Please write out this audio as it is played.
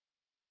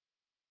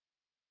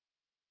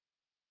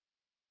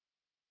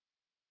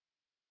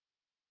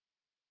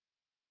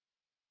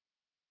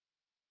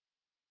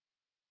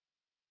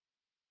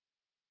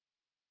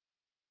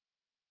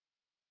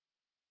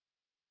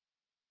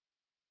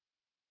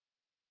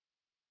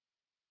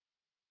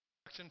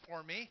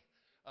For me.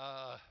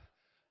 Uh,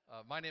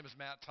 my name is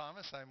Matt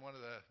Thomas. I'm one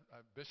of the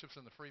bishops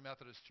in the Free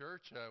Methodist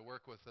Church. I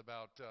work with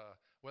about,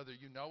 whether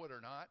you know it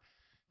or not,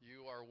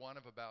 you are one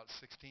of about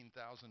 16,000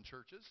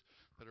 churches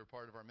that are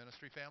part of our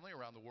ministry family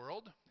around the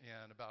world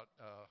in about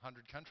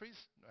 100 countries,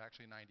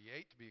 actually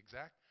 98 to be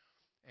exact,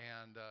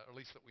 and at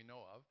least that we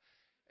know of.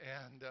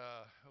 And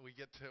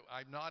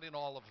I'm not in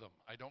all of them.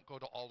 I don't go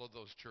to all of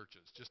those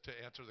churches, just to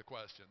answer the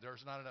question.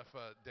 There's not enough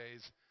days,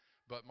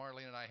 but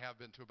Marlene and I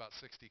have been to about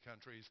 60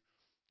 countries.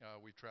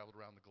 We've traveled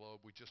around the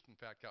globe. We just, in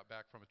fact, got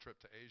back from a trip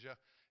to Asia,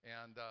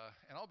 and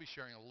I'll be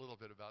sharing a little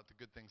bit about the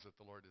good things that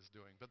the Lord is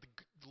doing. But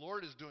the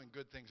Lord is doing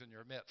good things in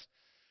your midst.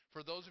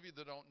 For those of you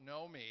that don't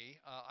know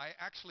me,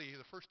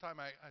 the first time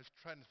I was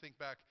trying to think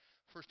back,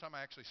 the first time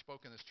I actually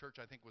spoke in this church,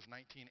 I think was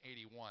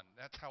 1981.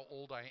 That's how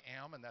old I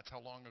am, and that's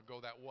how long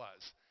ago that was.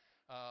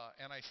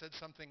 And I said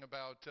something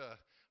about,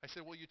 I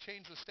said, well, you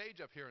changed the stage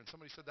up here, and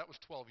somebody said that was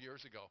 12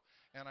 years ago.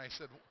 And I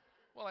said,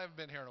 well, I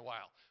haven't been here in a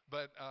while,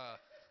 but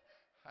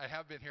I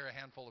have been here a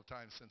handful of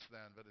times since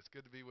then, but it's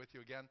good to be with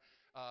you again.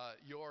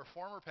 Your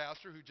former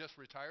pastor who just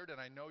retired, and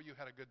I know you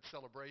had a good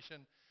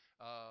celebration,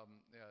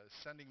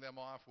 sending them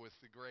off with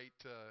great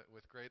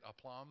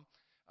aplomb.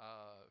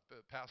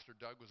 Pastor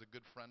Doug was a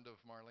good friend of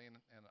Marlene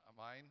and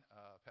mine,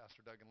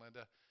 Pastor Doug and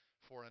Linda,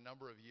 for a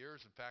number of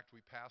years. In fact,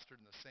 we pastored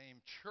in the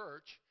same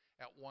church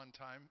at one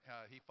time.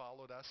 He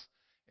followed us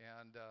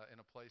and in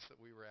a place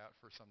that we were at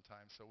for some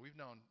time. So we've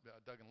known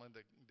Doug and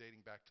Linda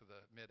dating back to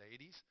the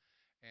mid-'80s.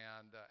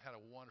 And had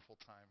a wonderful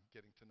time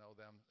getting to know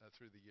them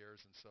through the years,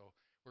 and so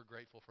we're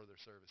grateful for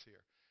their service here.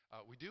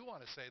 We do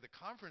want to say the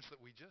conference that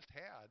we just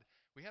had,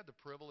 we had the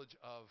privilege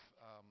of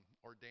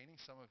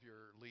ordaining some of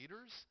your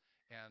leaders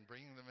and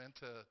bringing them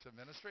into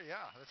ministry.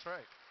 Yeah, that's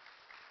right.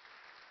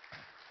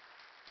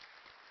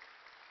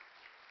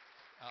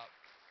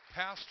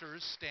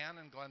 Pastors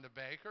Stan and Glenda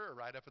Baker are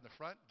right up in the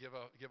front. Give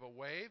a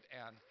wave,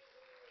 and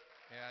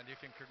you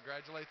can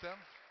congratulate them.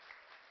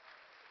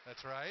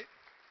 That's right.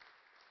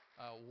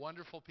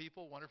 Wonderful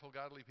people, wonderful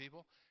godly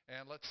people.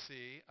 And let's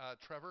see,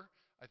 Trevor,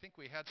 I think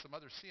we had some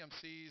other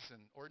CMCs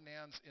and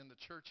ordinands in the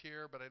church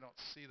here, but I don't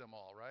see them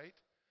all, right?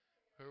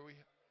 Who are we?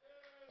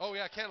 Oh,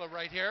 yeah, Caleb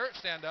right here.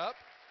 Stand up.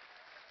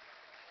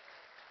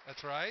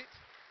 That's right.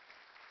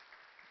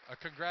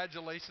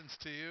 Congratulations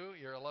to you.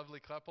 You're a lovely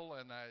couple,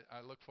 and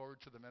I look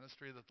forward to the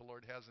ministry that the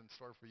Lord has in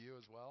store for you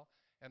as well.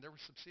 And there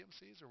were some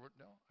CMCs, or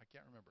no? I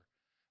can't remember.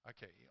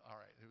 Okay,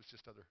 all right. It was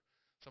just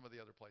some of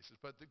the other places.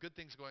 But the good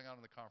things going on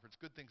in the conference,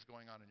 good things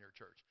going on in your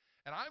church.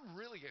 And I'm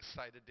really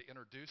excited to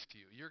introduce to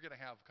you. You're going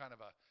to have kind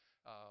of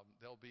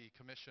they'll be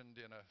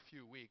commissioned in a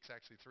few weeks,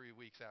 actually 3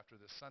 weeks after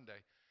this Sunday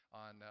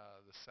on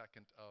the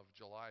 2nd of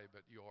July.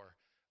 But your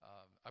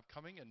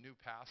upcoming and new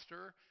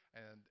pastor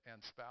and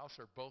spouse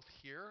are both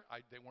here.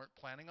 They weren't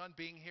planning on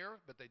being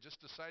here, but they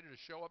just decided to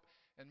show up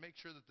and make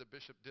sure that the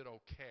bishop did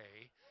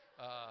okay.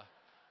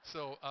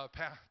 So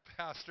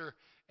Pastor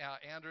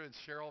Andrew and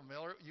Cheryl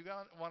Miller, you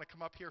want to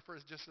come up here for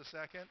just a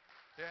second?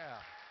 Yeah.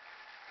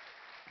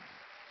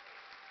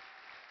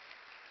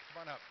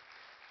 Come on up.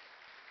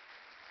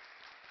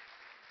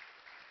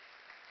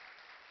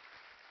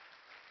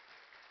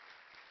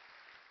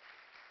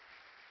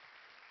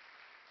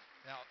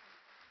 Now,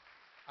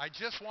 I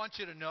just want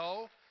you to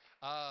know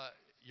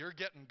you're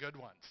getting good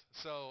ones.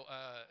 So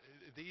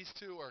these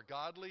two are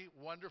godly,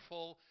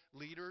 wonderful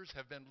leaders,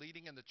 have been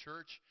leading in the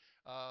church,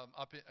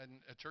 up in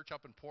a church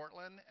up in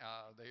Portland.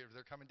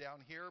 They're coming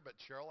down here, but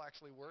Cheryl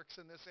actually works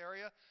in this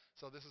area.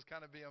 So this is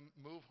kind of be a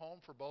move home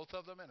for both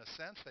of them in a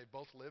sense. They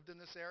both lived in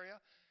this area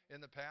in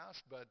the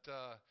past, but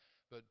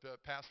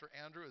Pastor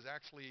Andrew has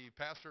actually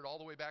pastored all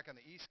the way back on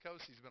the East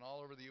Coast. He's been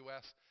all over the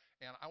U.S.,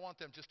 and I want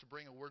them just to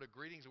bring a word of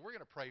greetings, and we're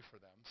going to pray for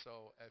them.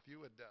 So if you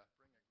would bring a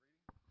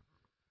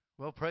greeting.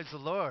 Well, praise the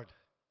Lord.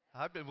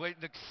 I've been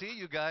waiting to see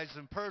you guys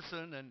in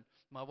person, and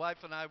my wife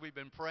and I, we've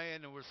been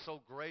praying, and we're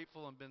so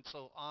grateful and been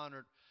so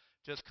honored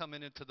just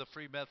coming into the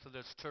Free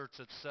Methodist Church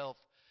itself.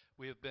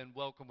 We have been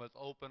welcomed with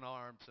open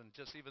arms, and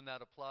just even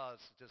that applause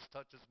just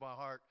touches my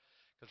heart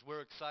because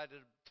we're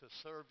excited to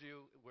serve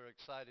you. We're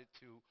excited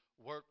to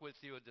work with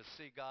you and to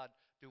see God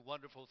do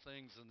wonderful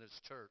things in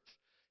this church.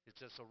 It's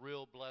just a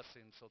real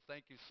blessing. So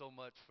thank you so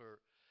much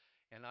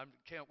and I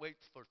can't wait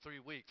for 3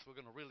 weeks. We're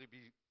going to really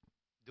be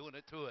doing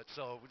it to it.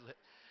 So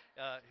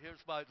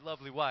here's my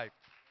lovely wife.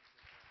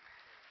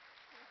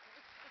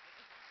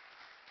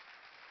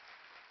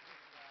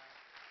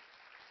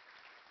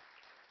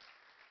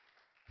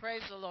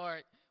 Praise the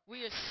Lord.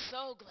 We are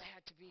so glad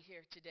to be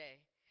here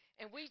today.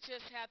 And we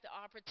just had the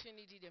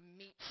opportunity to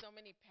meet so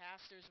many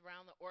pastors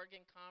around the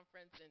Oregon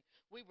Conference, and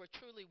we were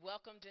truly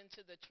welcomed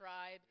into the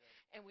tribe.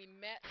 And we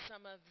met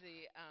some of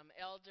the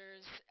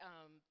elders,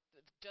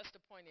 the just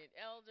appointed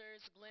elders,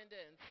 Glenda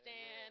and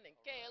Stan and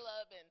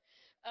Caleb and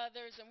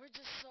others. And we're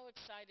just so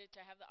excited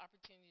to have the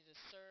opportunity to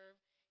serve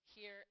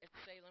here at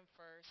Salem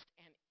First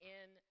and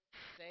in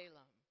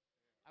Salem.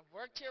 I've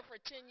worked here for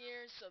 10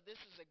 years, so this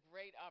is a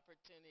great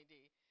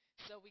opportunity.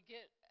 So we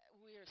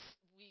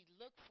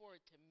look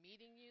forward to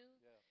meeting you,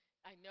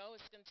 I know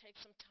it's going to take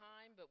some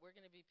time, but we're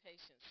going to be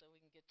patient so we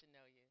can get to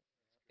know you.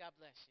 God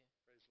bless you.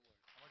 Praise the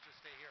Lord. I want you to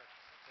stay here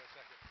for a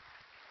second.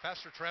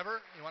 Pastor Trevor,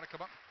 you want to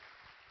come up?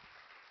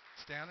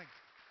 Standing.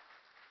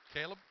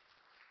 Caleb,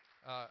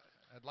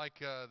 I'd like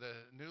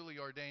the newly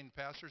ordained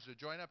pastors to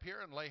join up here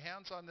and lay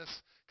hands on this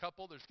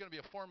couple. There's going to be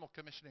a formal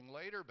commissioning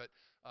later, but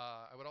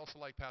I would also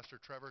like Pastor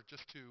Trevor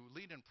just to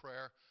lead in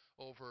prayer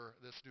over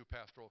this new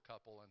pastoral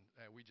couple, and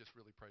we just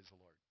really praise the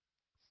Lord.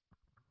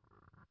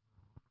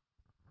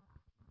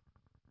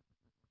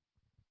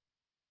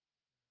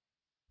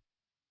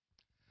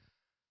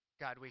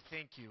 God, we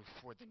thank you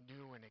for the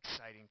new and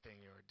exciting thing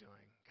you are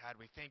doing. God,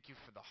 we thank you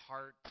for the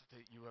heart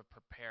that you have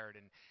prepared.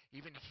 And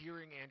even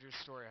hearing Andrew's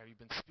story, how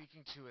you've been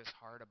speaking to his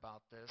heart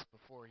about this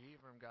before he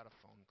even got a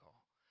phone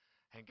call.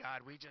 And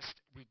God, we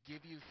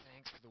give you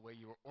thanks for the way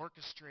you are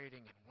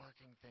orchestrating and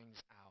working things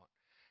out.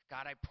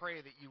 God, I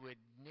pray that you would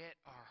knit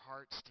our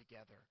hearts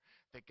together,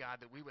 that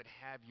God, that we would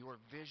have your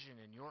vision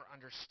and your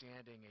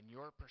understanding and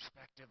your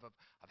perspective of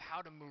how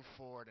to move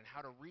forward and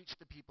how to reach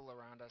the people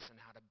around us and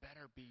how to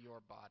better be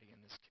your body in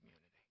this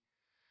community.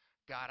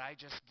 God, I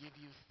just give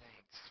you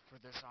thanks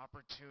for this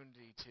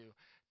opportunity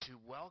to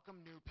welcome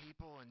new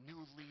people and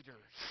new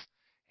leaders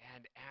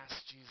and ask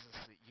Jesus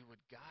that you would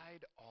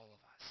guide all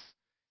of us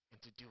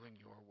into doing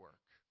your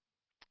work.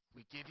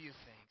 We give you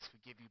thanks.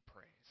 We give you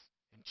praise.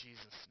 In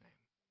Jesus'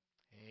 name.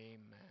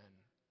 Amen.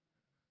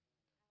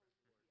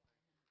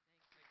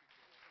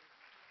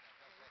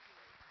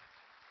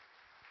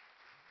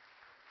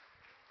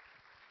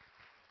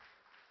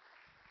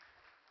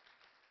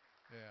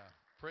 Yeah,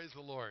 praise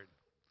the Lord.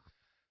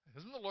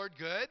 Isn't the Lord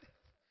good?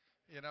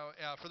 You know,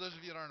 for those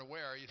of you that aren't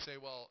aware, you say,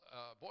 well,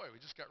 boy, we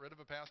just got rid of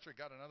a pastor,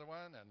 got another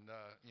one, and,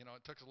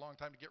 it took us a long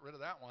time to get rid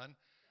of that one.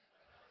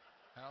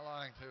 How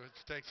long it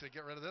takes to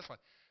get rid of this one?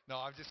 No,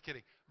 I'm just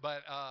kidding.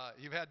 But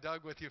you've had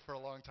Doug with you for a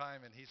long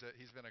time, and he's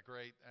been a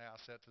great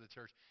asset to the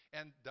church.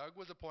 And Doug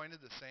was appointed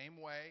the same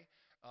way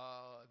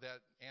that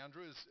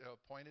Andrew is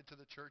appointed to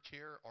the church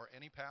here, or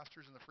any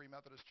pastors in the Free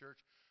Methodist Church.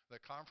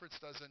 The conference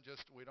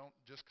we don't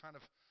just kind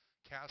of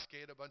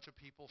cascade a bunch of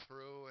people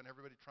through and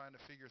everybody trying to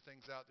figure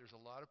things out. There's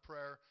a lot of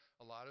prayer,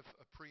 a lot of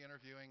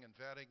pre-interviewing and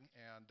vetting,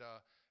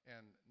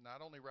 and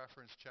not only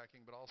reference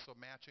checking, but also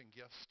matching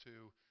gifts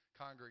to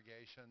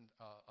congregation,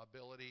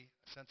 ability,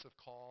 sense of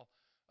call,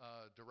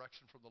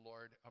 direction from the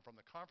Lord from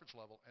the conference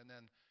level, and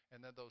then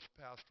those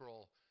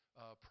pastoral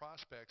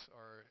prospects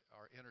are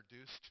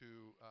introduced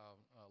to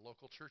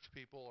local church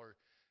people, or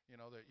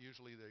that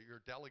usually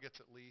your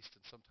delegates at least,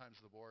 and sometimes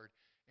the board,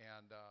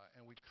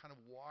 and we've kind of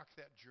walked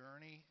that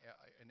journey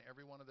in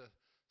every one of the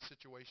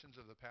situations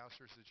of the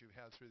pastors that you've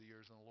had through the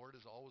years, and the Lord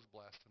is always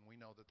blessed, and we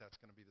know that that's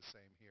going to be the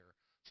same here,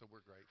 so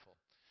we're grateful.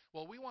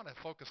 Well, we want to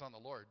focus on the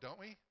Lord, don't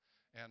we?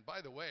 And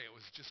by the way, it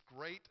was just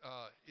great.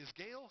 Is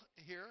Gail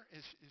here?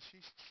 Is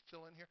she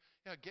still in here?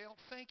 Yeah, Gail,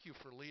 thank you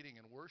for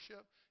leading in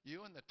worship.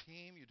 You and the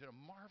team, you did a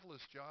marvelous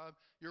job.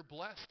 You're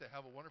blessed to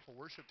have a wonderful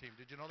worship team.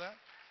 Did you know that?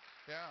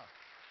 Yeah.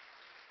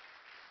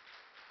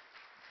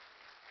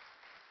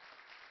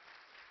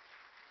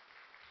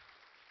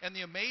 And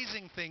the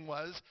amazing thing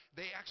was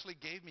they actually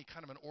gave me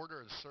kind of an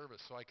order of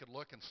service so I could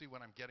look and see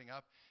when I'm getting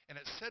up. And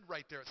it said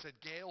right there, it said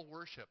Gail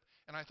Worship.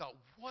 And I thought,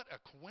 what a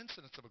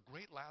coincidence of a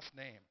great last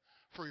name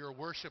for your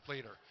worship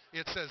leader.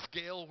 It says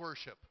Gail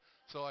Worship.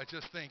 So I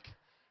just think,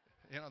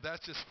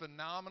 that's just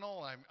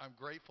phenomenal. I'm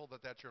grateful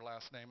that that's your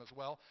last name as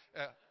well.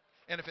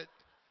 And if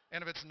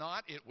it's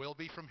not, it will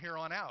be from here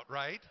on out,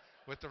 right?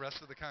 With the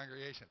rest of the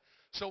congregation.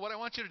 So what I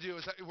want you to do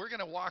is we're going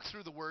to walk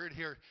through the Word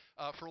here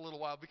for a little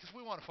while because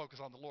we want to focus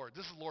on the Lord.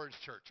 This is the Lord's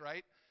church,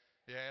 right?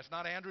 Yeah, it's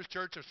not Andrew's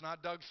church. It's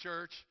not Doug's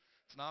church.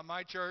 It's not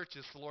my church.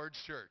 It's the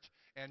Lord's church.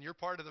 And you're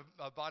part of the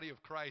body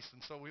of Christ,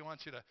 and so we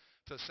want you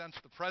to sense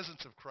the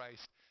presence of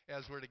Christ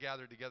as we're to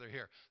gather together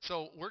here.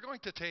 So we're going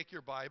to take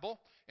your Bible,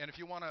 and if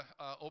you want to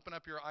open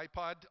up your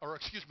iPod,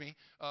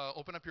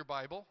 open up your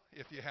Bible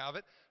if you have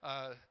it,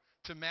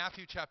 to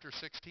Matthew chapter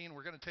 16.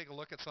 We're going to take a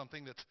look at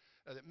something that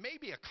may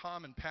be a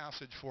common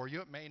passage for you.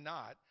 It may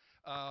not.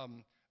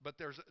 But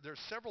there's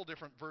several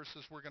different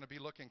verses we're going to be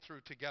looking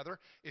through together.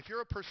 If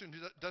you're a person who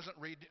doesn't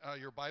read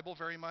your Bible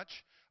very much,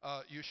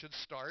 you should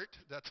start.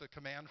 That's a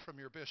command from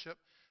your bishop,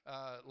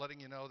 letting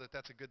you know that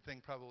that's a good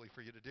thing probably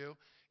for you to do.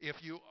 If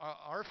you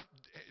are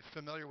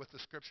familiar with the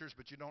scriptures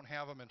but you don't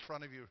have them in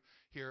front of you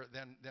here,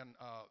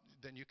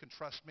 then you can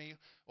trust me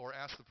or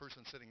ask the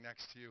person sitting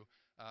next to you.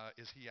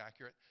 Is he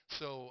accurate?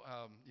 So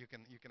you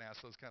can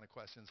ask those kind of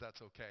questions.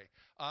 That's okay.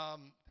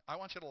 I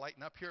want you to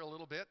lighten up here a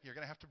little bit. You're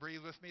going to have to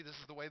breathe with me. This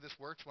is the way this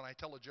works. When I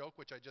tell a joke,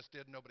 which I just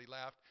did, nobody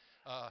laughed.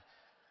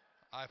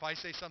 If I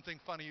say something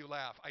funny, you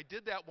laugh. I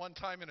did that one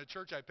time in a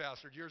church I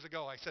pastored years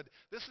ago. I said,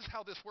 this is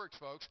how this works,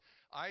 folks.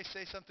 I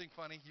say something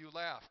funny, you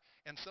laugh.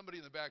 And somebody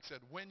in the back said,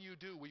 when you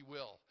do, we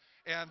will.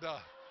 And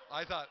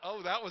I thought,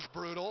 oh, that was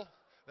brutal.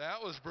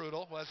 That was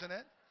brutal, wasn't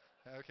it?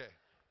 Okay.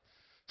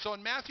 So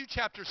in Matthew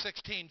chapter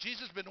 16,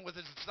 Jesus has been with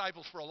his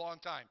disciples for a long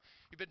time.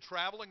 He'd been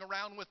traveling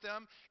around with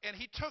them, and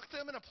he took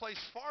them in a place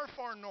far,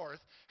 far north.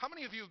 How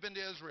many of you have been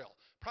to Israel?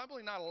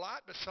 Probably not a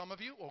lot, but some of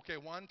you. Okay,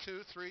 1,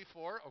 2, 3,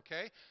 4.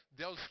 Okay,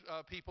 those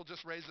people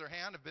just raised their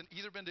hand, have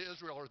either been to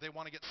Israel or they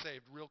want to get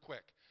saved real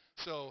quick.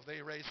 So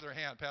they raised their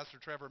hand. Pastor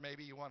Trevor,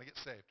 maybe you want to get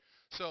saved.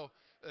 So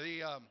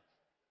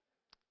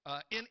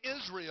in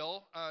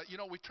Israel,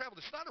 we've traveled.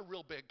 It's not a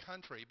real big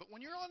country, but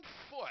when you're on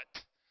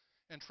foot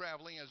and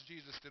traveling as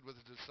Jesus did with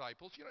his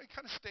disciples, you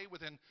kind of stay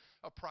within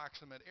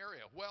approximate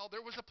area. Well,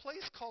 there was a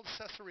place called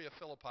Caesarea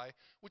Philippi,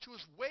 which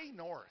was way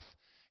north.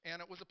 And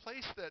it was a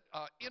place that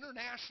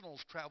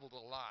internationals traveled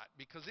a lot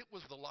because it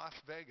was the Las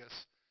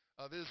Vegas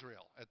of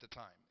Israel at the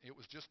time. It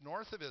was just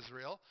north of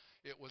Israel.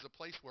 It was a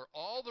place where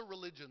all the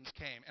religions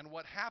came. And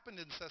what happened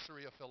in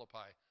Caesarea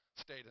Philippi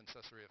stayed in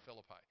Caesarea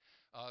Philippi.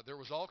 There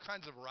was all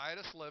kinds of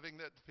riotous living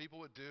that people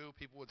would do.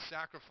 People would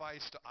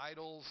sacrifice to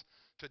idols,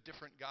 to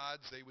different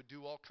gods. They would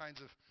do all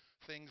kinds of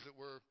things that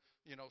were,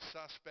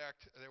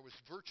 suspect. There was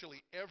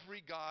virtually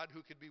every god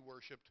who could be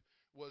worshipped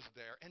was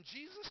there. And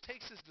Jesus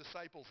takes his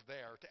disciples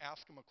there to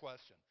ask them a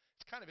question.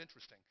 It's kind of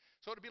interesting.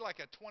 So it'd be like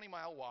a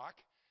 20-mile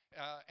walk.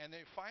 And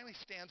then finally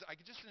stands, I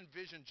could just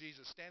envision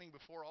Jesus standing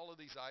before all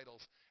of these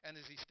idols. And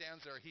as he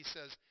stands there, he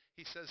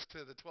says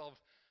to the 12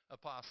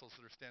 apostles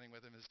that are standing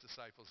with him, his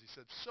disciples, he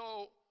said,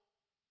 so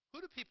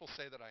who do people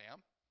say that I am?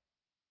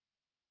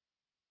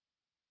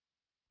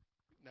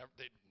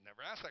 They'd never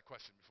asked that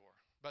question before.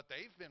 But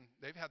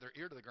they've had their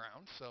ear to the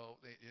ground, so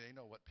they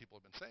know what people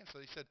have been saying. So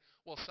he said,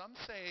 well, some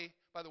say,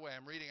 by the way,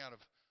 I'm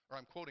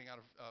quoting out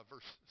of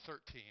verse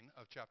 13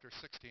 of chapter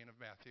 16 of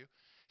Matthew.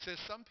 It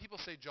says, some people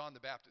say John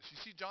the Baptist. You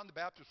see, John the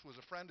Baptist was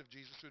a friend of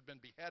Jesus who had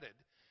been beheaded,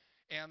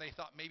 and they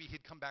thought maybe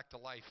he'd come back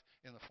to life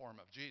in the form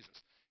of Jesus.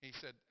 They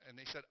said,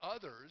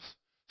 others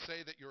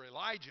say that you're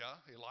Elijah.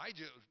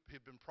 Elijah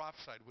had been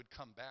prophesied would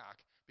come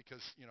back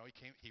because,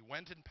 he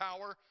went in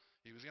power.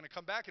 He was going to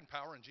come back in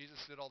power, and Jesus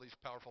did all these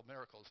powerful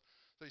miracles.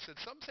 So he said,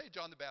 some say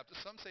John the Baptist,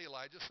 some say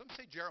Elijah, some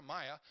say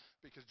Jeremiah,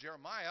 because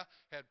Jeremiah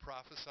had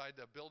prophesied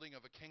the building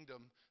of a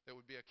kingdom that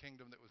would be a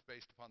kingdom that was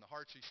based upon the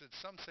heart. So he said,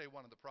 some say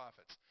one of the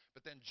prophets.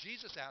 But then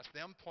Jesus asked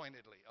them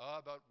pointedly,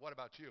 what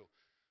about you?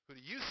 Who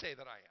do you say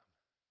that I am?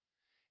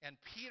 And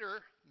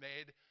Peter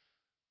made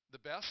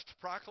the best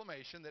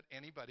proclamation that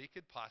anybody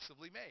could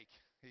possibly make.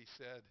 He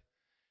said,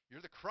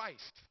 you're the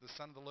Christ, the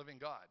Son of the living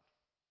God.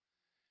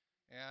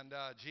 And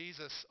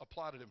Jesus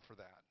applauded him for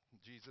that.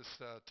 Jesus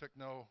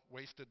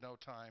wasted no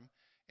time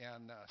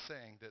and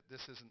saying that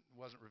this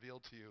wasn't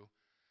revealed to you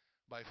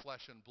by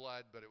flesh and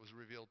blood, but it was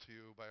revealed to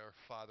you by our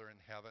Father in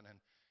heaven.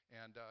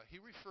 And he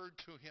referred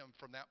to him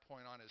from that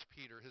point on as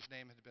Peter. His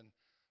name had been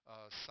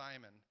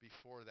Simon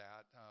before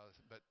that,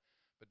 but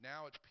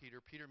now it's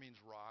Peter. Peter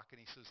means rock, and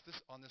he says,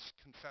 on this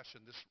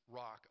confession, this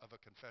rock of a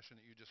confession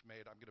that you just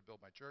made, I'm going to build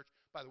my church.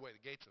 By the way,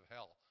 the gates of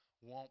hell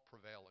won't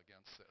prevail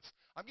against this.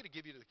 I'm going to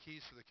give you the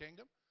keys to the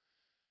kingdom.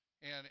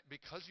 And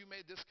because you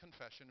made this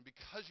confession, and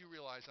because you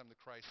realize I'm the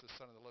Christ, the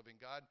Son of the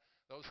living God,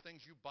 those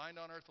things you bind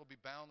on earth will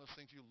be bound. Those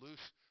things you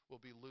loose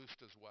will be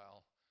loosed as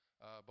well,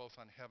 both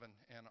on heaven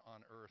and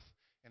on earth.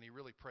 And he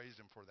really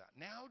praised him for that.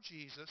 Now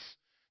Jesus,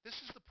 this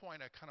is the point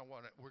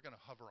we're going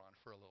to hover on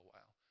for a little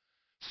while.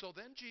 So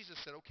then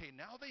Jesus said, okay,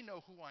 now they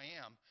know who I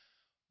am,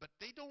 but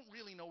they don't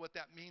really know what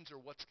that means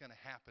or what's going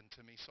to happen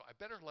to me, so I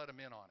better let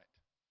them in on it.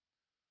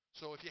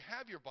 So if you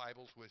have your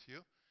Bibles with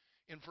you,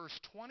 in verse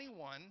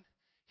 21,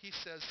 he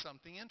says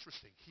something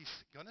interesting. He's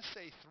going to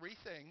say three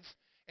things,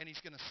 and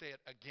he's going to say it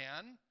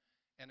again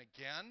and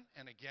again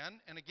and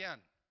again and again.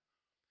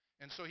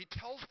 And so he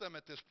tells them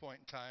at this point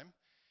in time,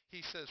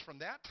 he says, from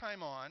that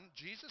time on,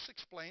 Jesus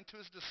explained to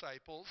his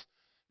disciples,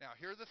 now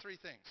here are the three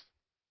things.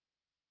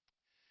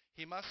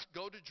 He must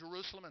go to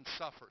Jerusalem and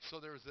suffer. So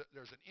there's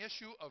an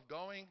issue of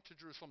going to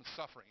Jerusalem and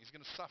suffering. He's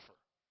going to suffer.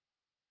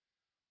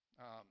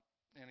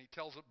 And he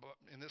tells it,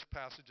 in this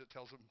passage, it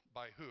tells him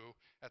by who,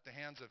 at the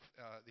hands of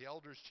the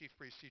elders, chief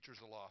priests, teachers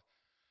of law.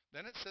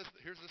 Then it says,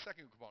 here's the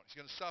second component. He's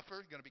going to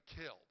suffer, he's going to be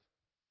killed.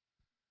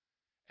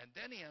 And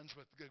then he ends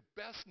with the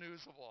best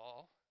news of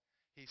all.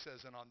 He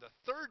says, and on the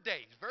third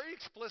day, he's very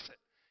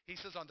explicit. He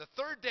says, on the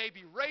third day,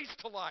 be raised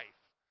to life.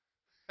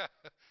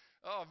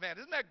 Oh, man,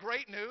 isn't that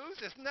great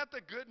news? Isn't that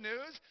the good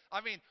news? I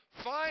mean,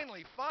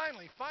 finally,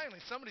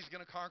 somebody's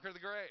going to conquer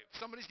the grave.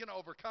 Somebody's going to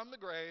overcome the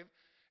grave.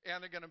 And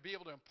they're going to be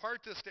able to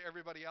impart this to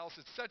everybody else.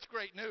 It's such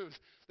great news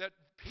that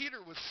Peter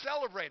was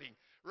celebrating,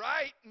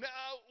 right?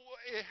 Now,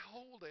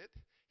 hold it.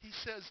 He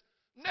says,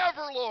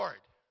 never, Lord.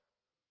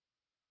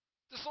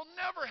 This will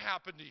never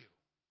happen to you.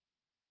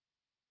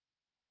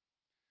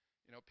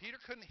 Peter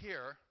couldn't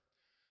hear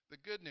the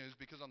good news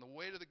because on the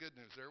way to the good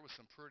news, there was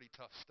some pretty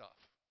tough stuff.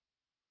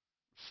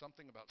 There was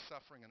something about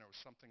suffering and there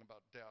was something about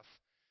death.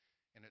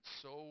 And it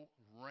so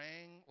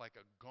rang like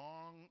a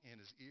gong in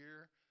his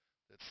ear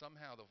that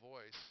somehow the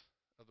voice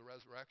of the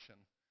resurrection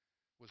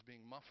was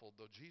being muffled.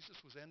 Though Jesus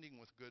was ending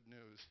with good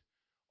news,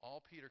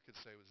 all Peter could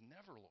say was,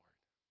 never, Lord.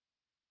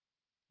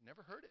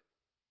 Never heard it.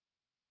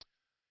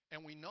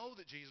 And we know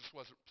that Jesus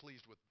wasn't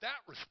pleased with that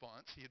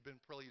response. He had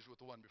been pleased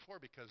with the one before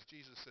because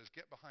Jesus says,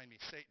 get behind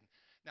me, Satan.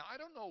 Now, I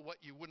don't know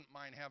what you wouldn't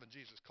mind having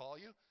Jesus call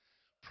you.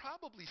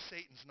 Probably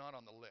Satan's not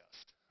on the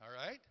list, all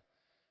right?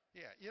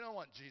 Yeah, you don't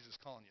want Jesus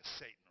calling you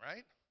Satan,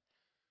 right?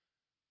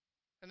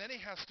 And then he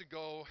has to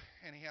go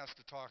and he has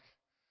to talk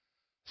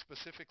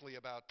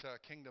specifically about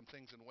kingdom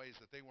things in ways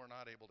that they were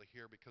not able to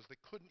hear because they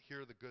couldn't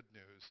hear the good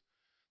news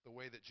the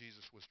way that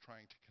Jesus was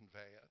trying to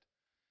convey it.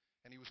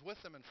 And he was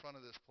with them in front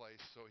of this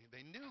place, so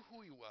they knew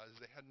who he was.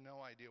 They had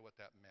no idea what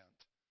that meant.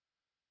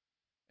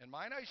 And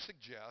might I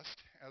suggest,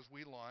 as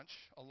we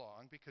launch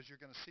along, because you're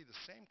going to see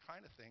the same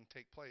kind of thing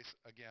take place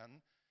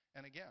again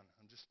and again.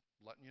 I'm just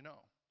letting you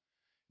know.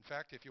 In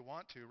fact, if you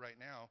want to right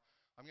now,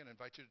 I'm going to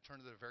invite you to turn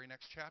to the very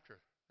next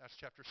chapter. That's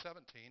chapter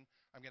 17.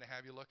 I'm going to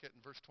have you look at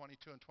in verse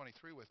 22 and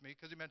 23 with me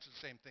because he mentions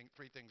the same thing,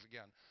 three things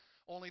again.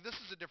 Only this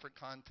is a different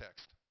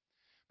context.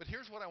 But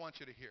here's what I want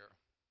you to hear.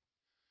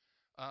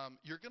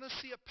 You're going to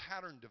see a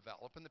pattern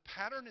develop, and the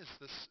pattern is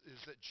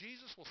that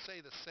Jesus will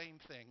say the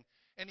same thing,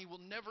 and he will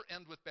never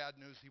end with bad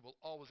news. He will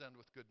always end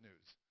with good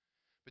news.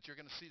 But you're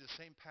going to see the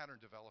same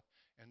pattern develop,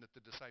 and that the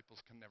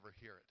disciples can never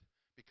hear it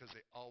because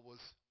they always,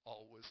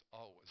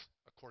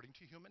 according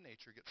to human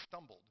nature, get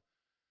stumbled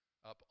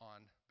up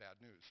on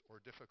bad news or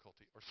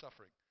difficulty or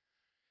suffering.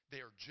 They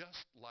are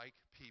just like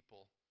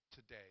people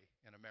today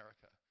in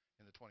America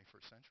in the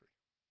 21st century.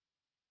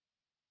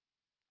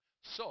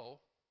 So,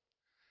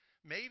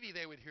 maybe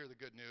they would hear the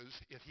good news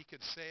if he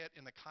could say it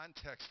in the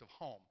context of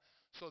home.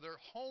 So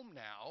they're home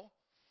now.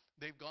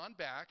 They've gone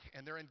back,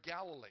 and they're in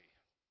Galilee.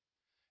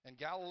 And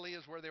Galilee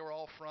is where they were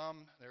all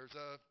from. There's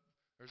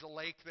a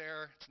lake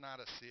there. It's not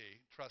a sea.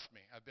 Trust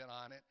me, I've been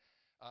on it.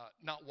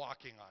 Not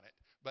walking on it,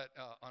 but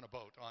on a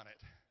boat on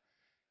it.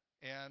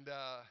 And,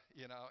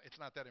 it's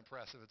not that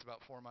impressive. It's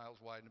about 4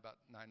 miles wide and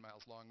about 9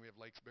 miles long. We have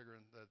lakes bigger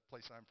in the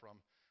place I'm from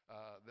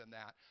than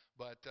that.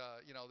 But,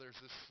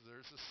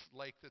 there's this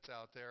lake that's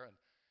out there,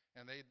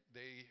 and they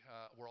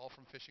were all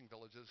from fishing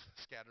villages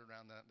scattered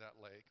around that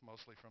lake,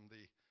 mostly from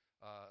the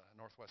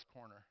northwest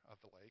corner of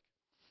the lake.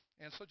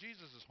 And so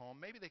Jesus is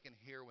home. Maybe they can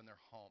hear when they're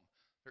home.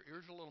 Their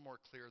ears are a little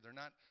more clear. They're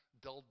not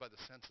dulled by the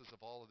senses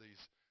of all of these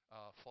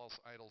false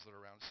idols that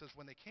are around. It says,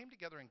 when they came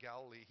together in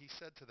Galilee, he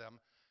said to them,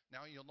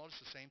 now you'll notice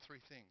the same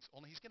three things,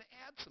 only he's going to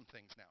add some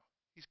things now.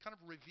 He's kind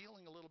of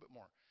revealing a little bit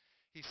more.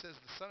 He says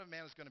the Son of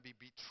Man is going to be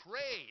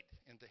betrayed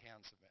into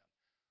hands of men.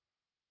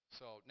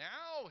 So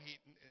now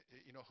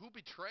who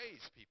betrays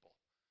people?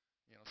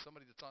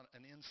 Somebody that's on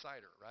an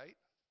insider, right?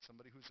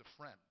 Somebody who's a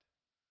friend,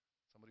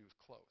 somebody who's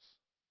close.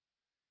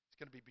 He's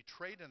going to be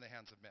betrayed in the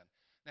hands of men.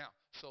 Now,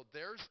 so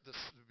there's the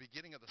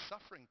beginning of the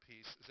suffering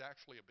piece is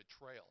actually a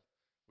betrayal,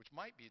 which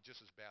might be just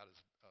as bad as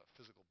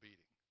physical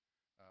beating,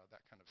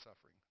 that kind of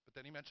suffering. But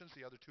then he mentions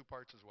the other two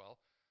parts as well.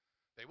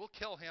 They will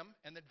kill him,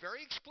 and then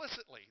very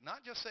explicitly,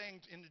 not just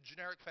saying in a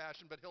generic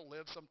fashion, but he'll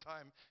live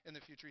sometime in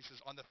the future. He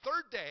says, on the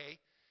third day,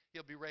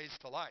 he'll be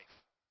raised to life.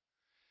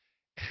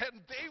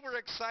 And they were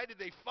excited.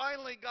 They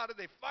finally got it.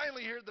 They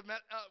finally heard the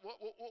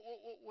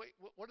wait,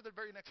 what are the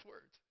very next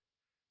words?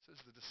 It says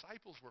the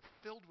disciples were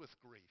filled with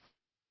grief.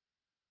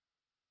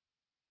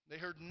 They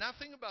heard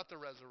nothing about the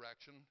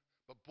resurrection,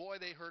 but boy,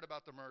 they heard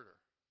about the murder.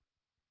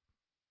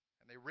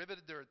 And they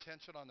riveted their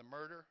attention on the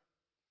murder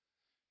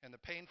and the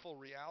painful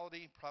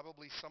reality,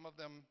 probably some of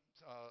them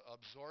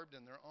absorbed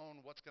in their own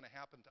what's going to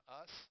happen to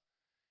us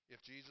if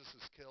Jesus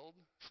is killed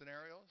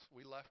scenarios.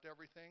 We left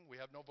everything.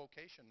 We have no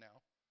vocation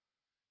now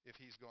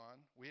if he's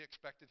gone. We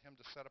expected him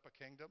to set up a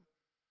kingdom,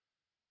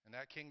 and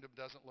that kingdom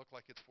doesn't look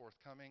like it's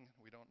forthcoming.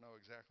 We don't know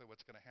exactly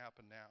what's going to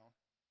happen now.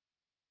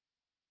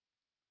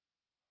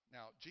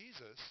 Now,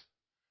 Jesus,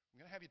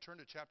 I'm going to have you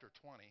turn to chapter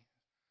 20.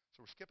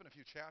 So we're skipping a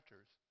few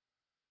chapters.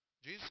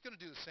 Jesus is going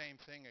to do the same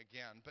thing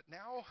again, but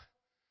now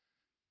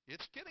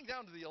it's getting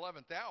down to the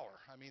 11th hour.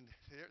 I mean,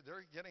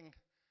 they're getting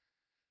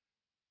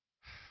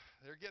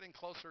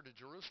closer to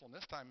Jerusalem.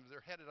 This time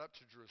they're headed up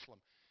to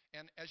Jerusalem.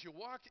 And as you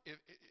walk,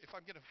 if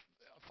I'm going to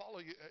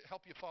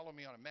help you follow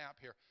me on a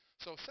map here.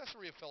 So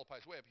Caesarea Philippi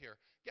is way up here.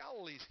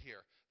 Galilee's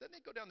here. Then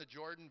they go down the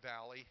Jordan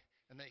Valley,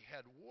 and they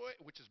head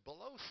which is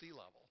below sea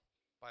level,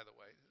 by the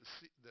way,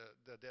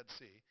 the Dead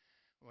Sea,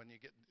 when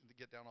you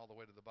get down all the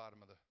way to the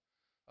bottom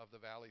of the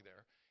valley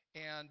there.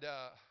 And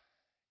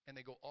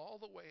they go all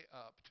the way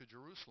up to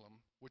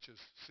Jerusalem, which is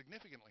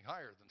significantly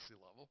higher than sea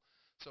level.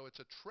 So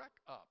it's a trek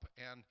up,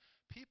 and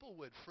people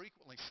would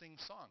frequently sing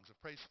songs of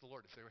praise to the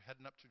Lord if they were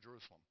heading up to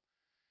Jerusalem.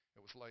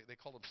 It was like, they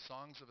called them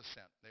songs of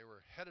ascent. They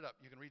were headed up.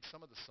 You can read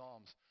some of the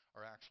Psalms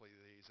are actually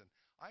these, and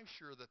I'm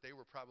sure that they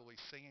were probably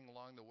singing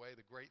along the way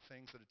the great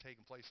things that had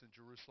taken place in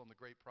Jerusalem,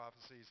 the great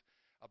prophecies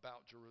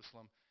about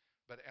Jerusalem.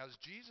 But as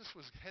Jesus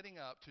was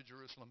heading up to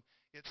Jerusalem,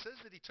 it says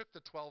that he took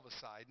the 12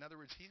 aside. In other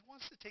words, he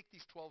wants to take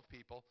these 12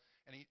 people,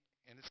 and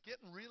it's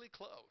getting really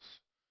close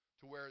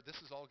to where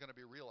this is all going to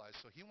be realized.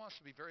 So he wants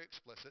to be very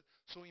explicit.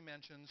 So he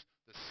mentions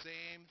the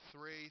same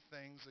three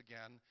things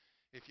again.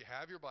 If you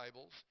have your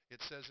Bibles,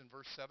 it says in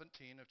verse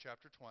 17 of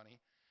chapter 20,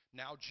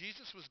 now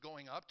Jesus was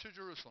going up to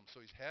Jerusalem, so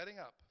he's heading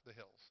up the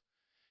hills.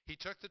 He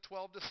took the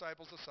 12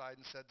 disciples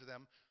aside and said to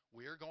them,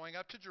 we are going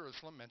up to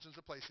Jerusalem, mentions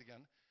the place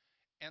again,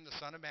 and the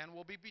Son of Man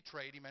will be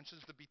betrayed. He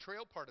mentions the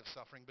betrayal part of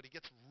suffering, but he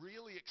gets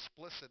really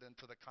explicit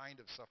into the kind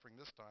of suffering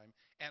this time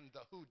and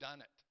the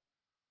whodunit.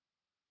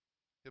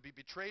 He'll be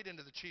betrayed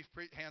into the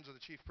hands of the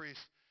chief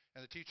priests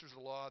and the teachers of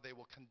the law. They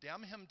will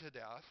condemn him to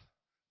death,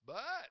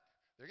 but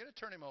they're going to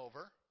turn him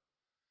over.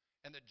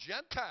 And the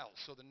Gentiles,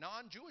 so the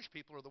non-Jewish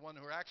people, are the one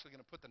who are actually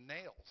going to put the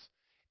nails.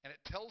 And it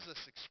tells us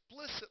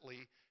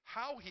explicitly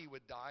how he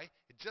would die.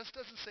 It just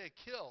doesn't say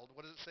killed.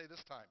 What does it say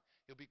this time?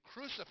 He'll be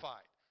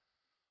crucified.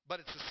 But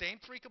it's the same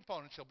three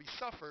components. He'll be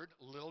suffered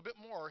a little bit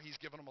more. He's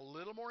given them a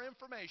little more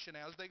information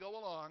as they go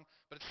along,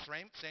 but it's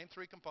the same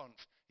three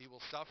components. He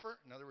will suffer.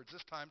 In other words,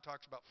 this time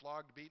talks about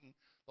flogged, beaten,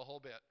 the whole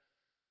bit.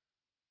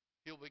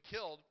 He'll be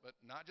killed, but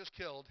not just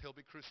killed. He'll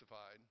be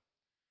crucified.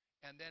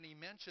 And then he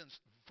mentions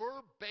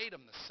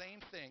verbatim the same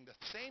thing, the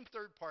same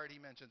third part he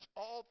mentions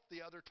all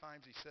the other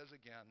times. He says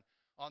again,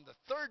 on the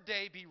third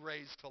day be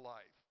raised to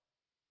life.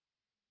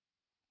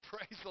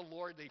 Praise the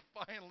Lord, they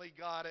finally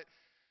got it.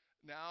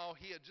 Now,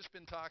 he had just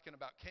been talking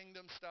about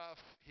kingdom stuff.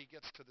 He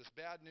gets to this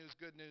bad news,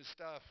 good news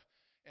stuff,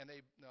 and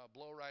they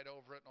blow right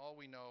over it. And all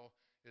we know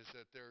is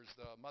that there's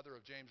the mother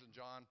of James and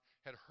John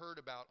had heard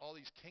about all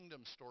these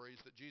kingdom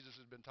stories that Jesus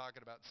had been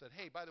talking about and said,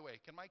 hey, by the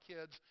way, can my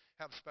kids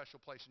have a special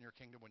place in your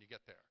kingdom when you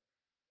get there?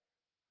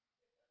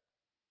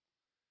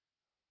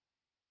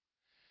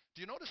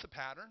 Do you notice a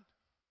pattern?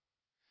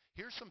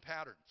 Here's some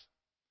patterns.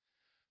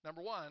 Number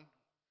one,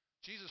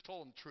 Jesus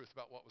told them the truth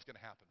about what was going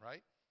to happen,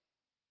 right?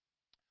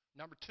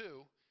 Number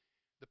two,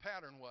 the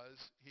pattern was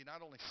he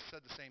not only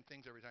said the same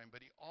things every time, but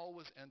he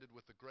always ended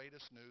with the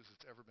greatest news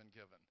that's ever been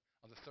given.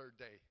 On the third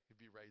day, he'd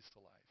be raised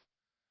to life.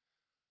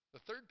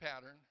 The third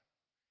pattern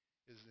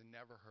is they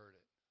never heard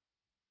it.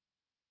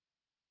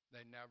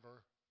 They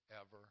never,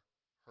 ever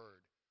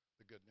heard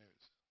the good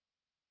news.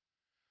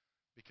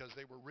 Because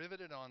they were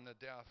riveted on the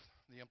death,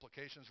 the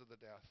implications of the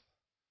death,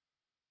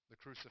 the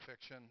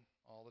crucifixion,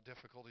 all the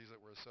difficulties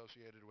that were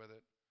associated with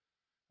it,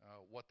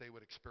 what they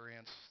would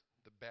experience,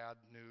 the bad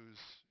news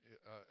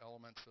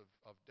elements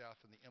of death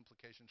and the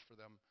implications for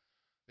them.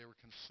 They were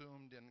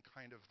consumed in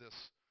kind of this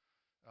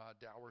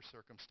dour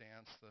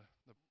circumstance, the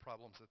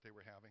problems that they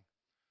were having.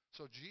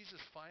 So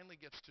Jesus finally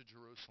gets to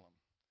Jerusalem,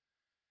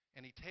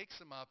 and he takes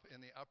them up in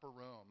the upper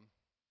room.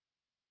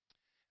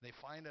 They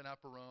find an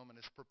upper room, and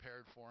it's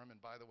prepared for him. And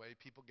by the way,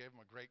 people gave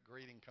him a great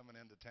greeting coming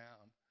into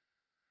town.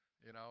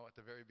 You know, at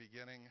the very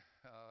beginning,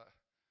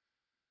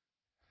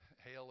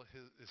 hail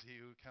is he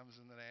who comes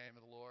in the name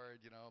of the Lord.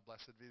 You know,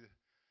 blessed be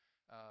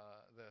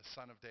the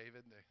Son of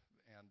David.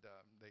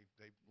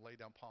 They lay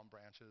down palm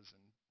branches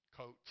and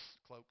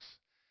cloaks,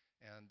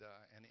 and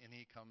in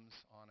he comes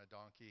on a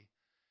donkey.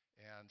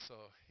 And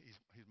so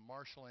he's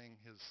marshaling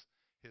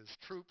his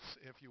troops,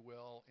 if you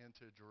will,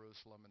 into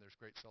Jerusalem, and there's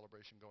great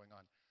celebration going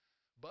on.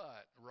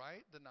 But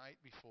right the night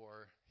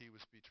before he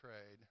was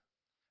betrayed,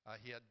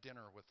 he had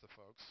dinner with the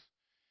folks,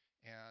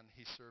 and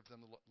he served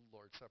them the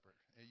Lord's Supper.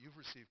 You've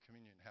received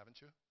communion, haven't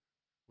you?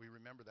 We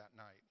remember that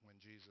night when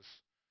Jesus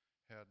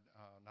had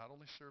not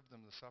only served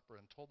them the supper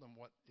and told them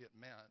what it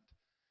meant,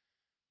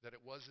 that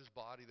it was his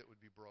body that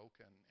would be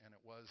broken, and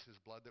it was his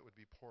blood that would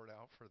be poured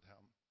out for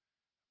them.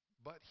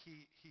 But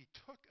he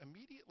took,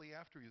 immediately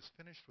after he was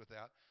finished with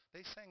that,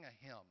 they sang a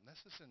hymn.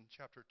 This is in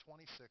chapter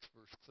 26,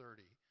 verse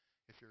 30,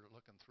 if you're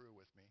looking through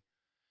with me.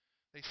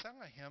 They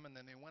sang a hymn, and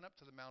then they went up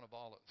to the Mount of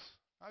Olives.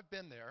 I've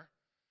been there,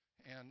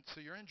 and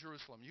so you're in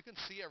Jerusalem. You can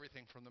see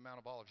everything from the Mount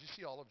of Olives. You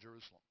see all of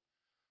Jerusalem.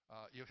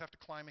 You have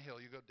to climb a hill.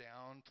 You go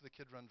down to the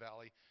Kidron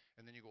Valley,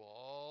 and then you go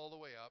all the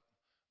way up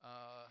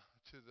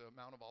to the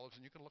Mount of Olives,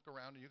 and you can look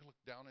around, and you can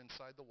look down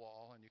inside the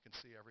wall, and you can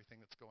see everything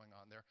that's going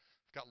on there.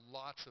 It's got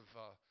lots of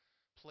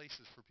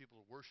places for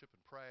people to worship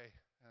and pray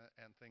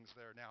and things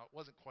there. Now, it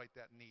wasn't quite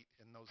that neat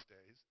in those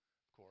days,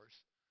 of course,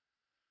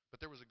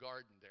 but there was a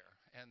garden there,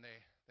 and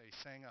they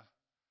sang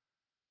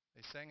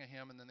a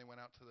hymn, and then they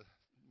went out to the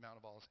Mount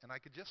of Olives. And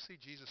I could just see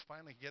Jesus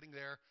finally getting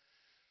there.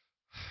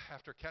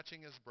 After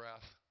catching his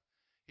breath,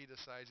 he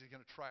decides he's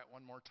going to try it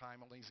one more time,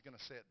 only he's going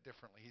to say it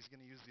differently. He's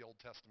going to use the Old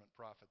Testament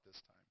prophet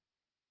this time.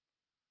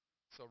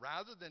 So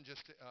rather than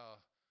just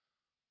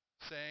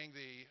saying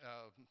the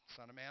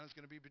Son of Man is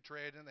going to be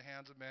betrayed in the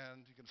hands of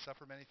men, you can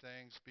suffer many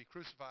things, be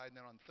crucified, and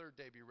then on the third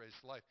day be raised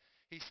to life,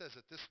 he says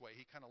it this way.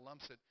 He kind of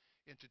lumps it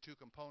into two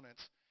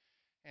components.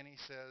 And he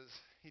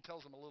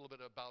tells them a little bit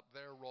about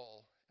their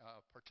role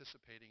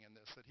participating in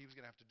this, that he was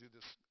going to have to do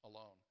this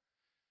alone.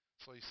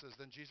 So he says,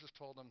 then Jesus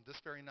told them, this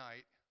very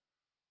night,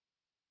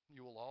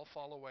 you will all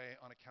fall away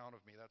on account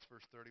of me. That's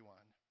verse 31.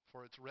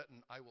 For it's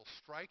written, I will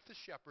strike the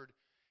shepherd,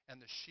 and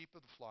the sheep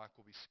of the flock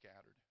will be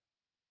scattered.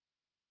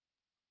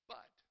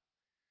 But,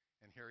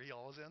 and here he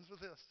always ends with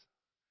this,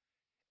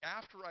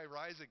 after I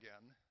rise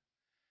again,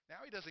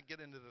 now he doesn't get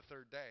into the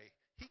third day.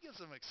 He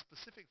gives them a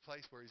specific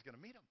place where he's going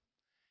to meet them.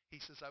 He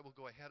says, I will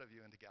go ahead of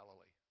you into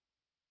Galilee.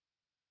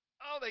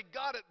 Oh, they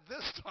got it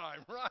this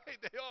time, right?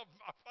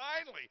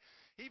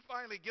 He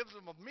finally gives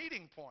them a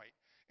meeting point.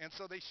 And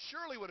so they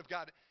surely would have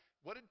got it.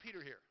 What did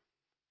Peter hear?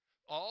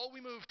 All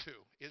we move to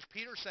is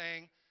Peter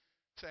saying,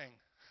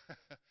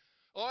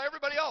 oh,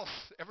 everybody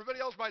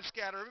else might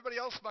scatter. Everybody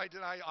else might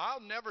deny you.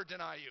 I'll never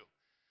deny you.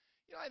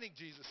 You know, I think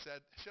Jesus said,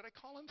 should I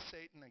call him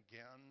Satan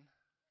again?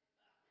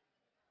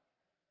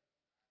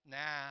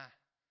 Nah,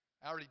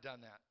 I already done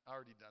that. I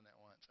already done that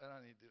once. I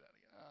don't need to do that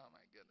again. Oh,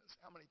 my goodness.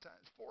 How many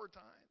times? 4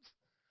 times.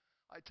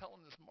 I tell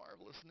them this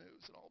marvelous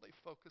news, and all they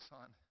focus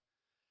on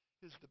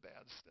is the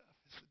bad stuff,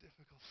 is the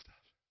difficult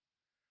stuff.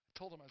 I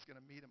told him I was going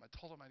to meet him. I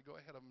told him I'd go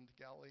ahead of him to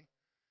Galilee.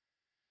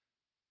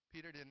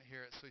 Peter didn't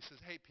hear it, so he says,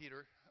 hey,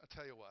 Peter, I'll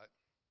tell you what.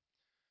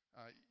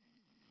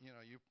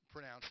 You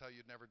pronounced how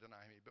you'd never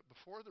deny me, but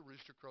before the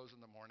rooster crows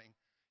in the morning,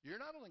 you're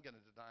not only going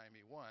to deny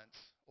me once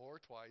or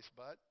twice,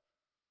 but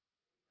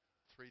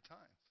 3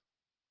 times.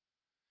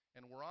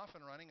 And we're off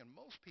and running, and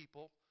most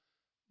people,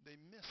 they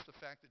miss the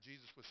fact that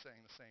Jesus was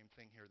saying the same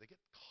thing here. They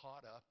get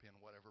caught up in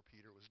whatever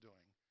Peter was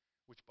doing,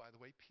 which, by the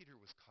way, Peter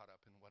was caught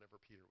up in whatever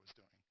Peter was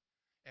doing.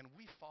 And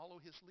we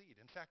follow his lead.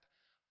 In fact,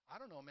 I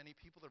don't know many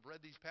people that have read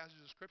these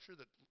passages of Scripture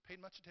that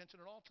paid much attention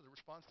at all to the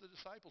response of the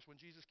disciples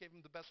when Jesus gave them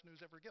the best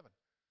news ever given.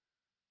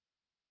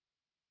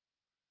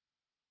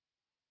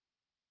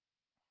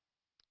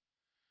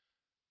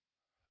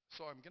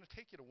 So I'm going to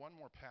take you to one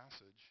more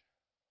passage.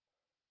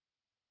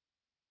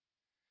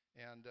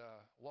 And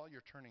while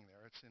you're turning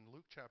there, it's in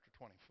Luke chapter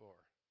 24.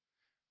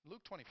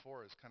 Luke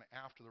 24 is kind of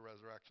after the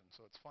resurrection,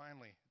 so it's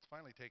finally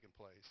taken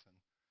place.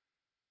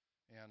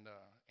 And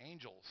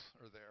angels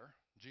are there.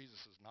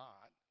 Jesus is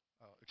not.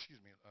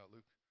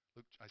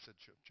 Luke, I said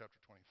chapter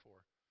 24.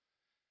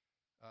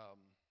 I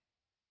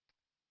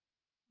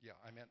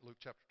meant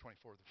Luke chapter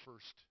 24, the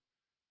first.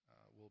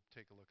 We'll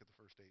take a look at the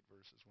first 8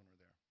 verses when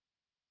we're there.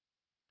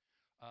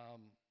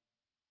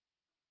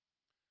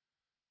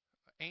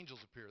 Angels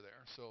appear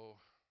there, so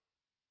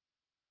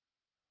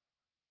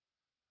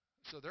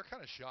they're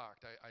kind of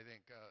shocked, I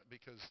think,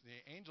 because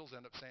the angels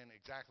end up saying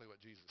exactly what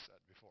Jesus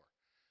said before.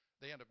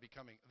 They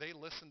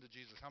listen to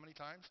Jesus how many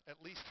times? At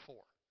least 4.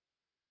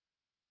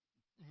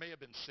 May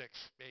have been 6,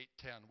 8,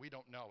 10. We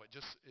don't know. It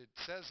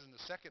says in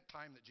the second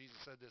time that Jesus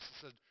said this, it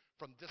said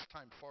from this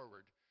time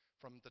forward,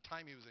 from the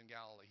time he was in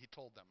Galilee, he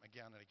told them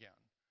again and again.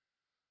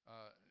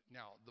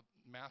 Now,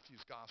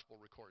 Matthew's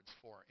gospel records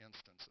 4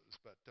 instances,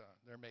 but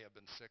there may have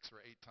been 6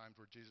 or 8 times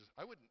where Jesus,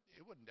 it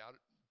wouldn't doubt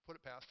it, put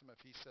it past him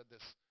if he said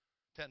this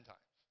 10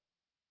 times.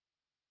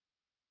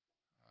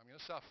 I'm going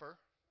to suffer.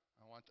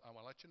 I want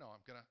to let you know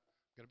I'm going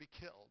to be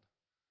killed,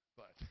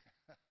 but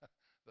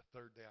the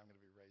 3rd day I'm going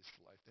to be raised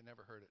to life. They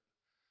never heard it.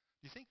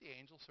 Do you think the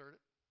angels heard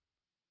it?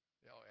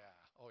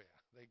 Oh yeah,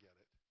 they get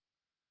it.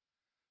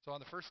 So on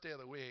the first day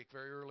of the week,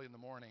 very early in the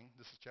morning,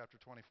 this is chapter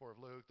 24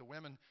 of Luke, the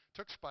women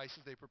took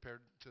spices they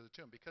prepared to the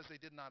tomb because they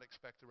did not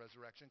expect the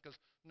resurrection, because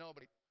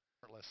nobody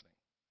were listening.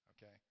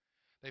 Okay,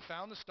 they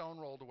found the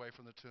stone rolled away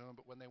from the tomb,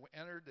 but when they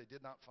entered, they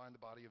did not find the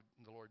body of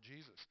the Lord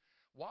Jesus.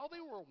 While they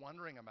were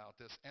wondering about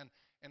this, and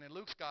in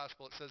Luke's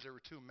gospel it says there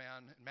were 2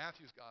 men. In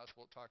Matthew's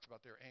gospel it talks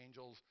about they're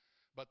angels,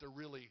 but they're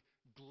really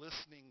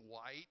glistening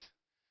white.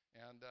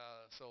 And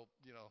so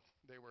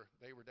they were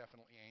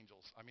definitely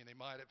angels. I mean, they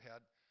might have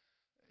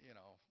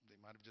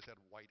just had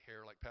white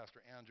hair like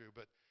Pastor Andrew,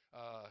 but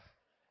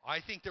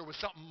I think there was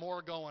something more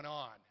going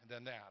on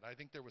than that. I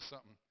think there was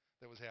something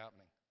that was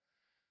happening.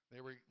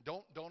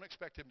 Don't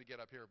expect him to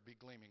get up here and be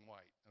gleaming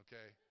white,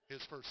 okay?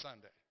 His first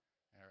Sunday.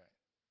 All right.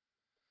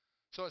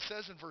 So it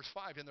says in verse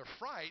 5, in their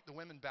fright, the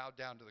women bowed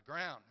down to the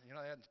ground. They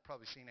hadn't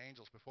probably seen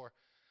angels before.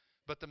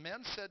 But the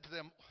men said to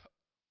them,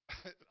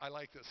 I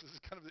like this. This is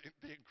kind of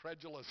the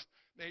incredulous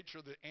nature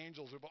of the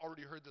angels who've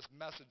already heard this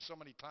message so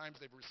many times.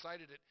 They've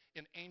recited it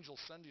in angel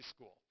Sunday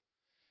school.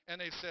 And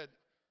they said,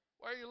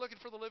 why are you looking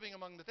for the living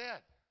among the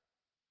dead?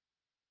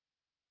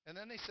 And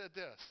then they said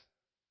this,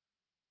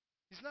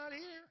 he's not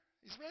here.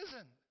 He's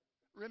risen.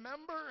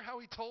 Remember how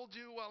he told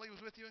you while he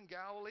was with you in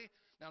Galilee?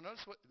 Now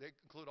notice what they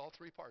include all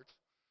 3 parts.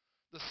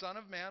 The Son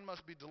of Man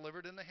must be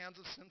delivered in the hands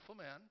of sinful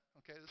men.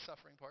 Okay, the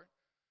suffering part.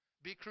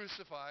 Be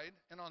crucified,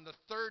 and on the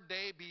 3rd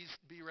day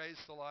be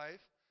raised to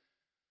life.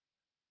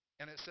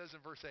 And it says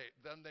in verse 8,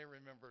 then they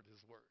remembered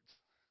his words.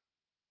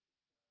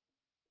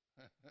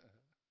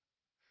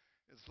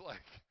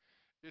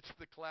 It's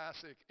the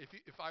classic.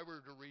 If I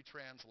were to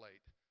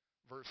retranslate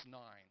verse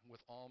 9 with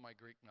all my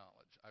Greek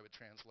knowledge, I would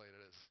translate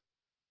it as,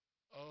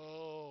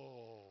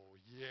 oh,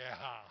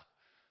 yeah.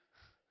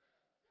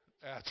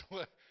 That's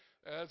what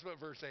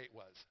verse 8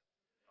 was.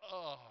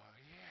 Oh,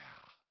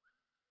 yeah.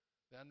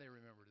 Then they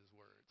remembered his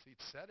words. He'd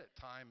said it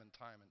time and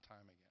time and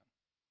time again.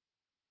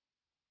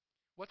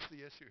 What's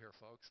the issue here,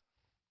 folks?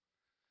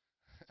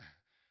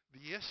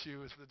 The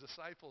issue is the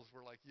disciples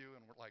were like you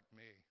and were like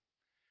me.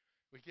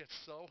 We get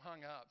so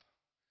hung up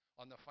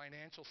on the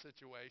financial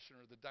situation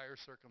or the dire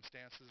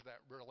circumstances, that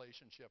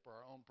relationship, or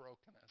our own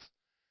brokenness,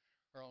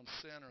 our own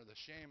sin, or the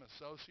shame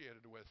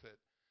associated with it,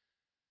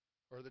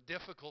 or the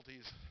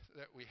difficulties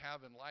that we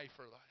have in life,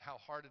 or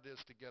how hard it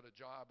is to get a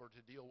job or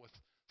to deal with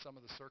some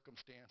of the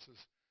circumstances.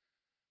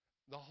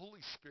 The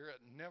Holy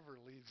Spirit never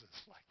leaves us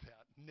like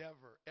that.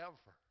 Never,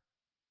 ever.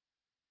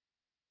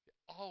 He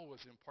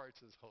always imparts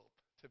his hope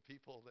to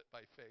people that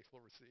by faith will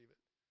receive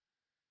it.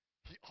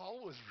 He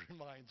always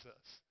reminds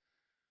us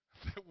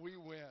that we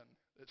win,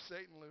 that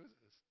Satan loses.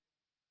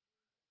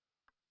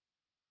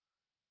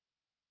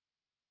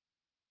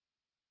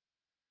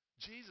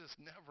 Jesus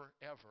never,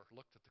 ever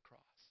looked at the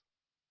cross.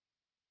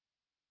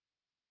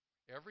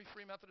 Every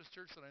Free Methodist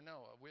church that I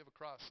know of, we have a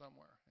cross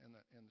somewhere in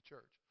the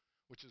church,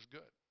 which is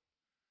good.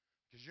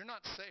 Because you're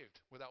not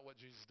saved without what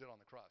Jesus did on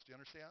the cross. Do you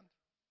understand?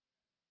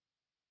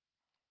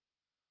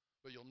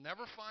 But you'll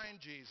never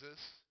find Jesus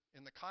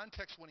in the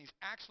context when he's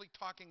actually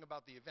talking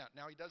about the event.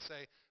 Now, he does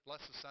say,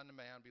 lest the Son of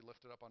Man be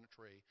lifted up on a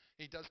tree.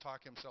 He does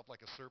talk himself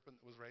like a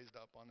serpent that was raised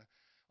up on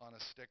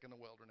a stick in the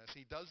wilderness.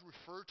 He does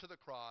refer to the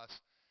cross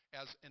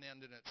as an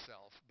end in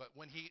itself. But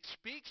when he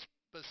speaks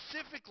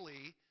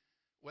specifically,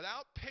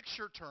 without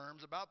picture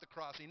terms about the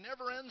cross, he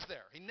never ends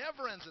there. He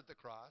never ends at the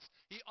cross.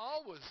 He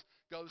always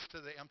goes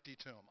to the empty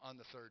tomb on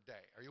the third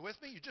day. Are you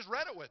with me? You just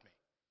read it with me.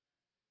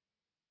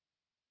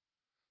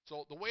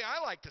 So the way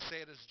I like to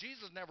say it is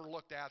Jesus never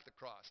looked at the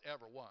cross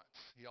ever once.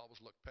 He always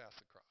looked past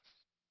the cross.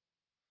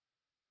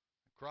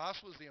 The cross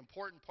was the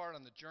important part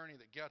on the journey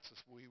that gets us.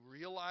 We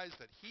realize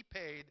that he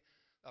paid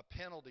a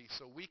penalty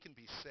so we can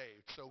be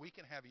saved, so we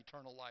can have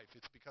eternal life.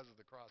 It's because of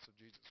the cross of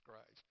Jesus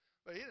Christ.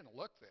 But he didn't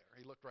look there.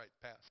 He looked right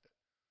past it.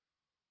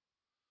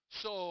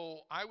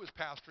 So I was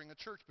pastoring a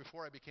church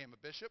before I became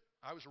a bishop.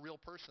 I was a real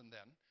person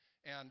then.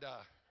 And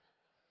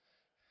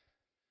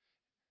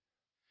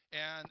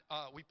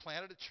we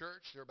planted a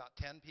church. There were about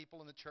 10 people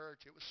in the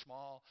church. It was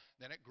small.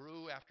 Then it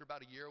grew. After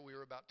about a year, we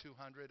were about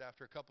 200.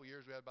 After a couple of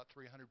years, we had about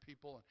 300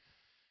 people.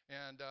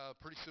 And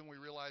pretty soon we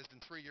realized in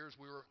 3 years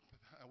we were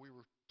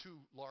too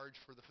large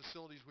for the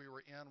facilities we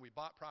were in. We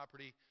bought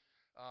property.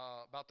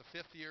 About the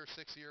 5th year,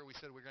 6th year, we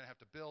said we were going to have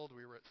to build.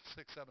 We were at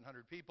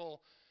 600-700 people.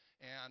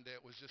 And it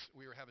was just,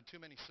 we were having too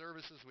many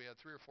services. We had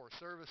 3 or 4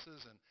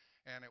 services,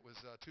 and it was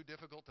too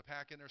difficult to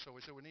pack in there. So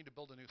we said we need to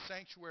build a new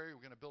sanctuary.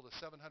 We're going to build a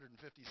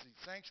 750-seat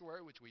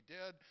sanctuary, which we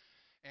did.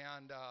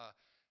 And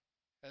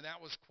that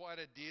was quite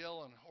a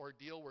deal, an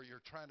ordeal where you're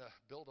trying to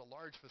build a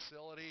large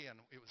facility, and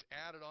it was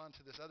added on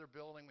to this other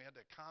building. We had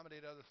to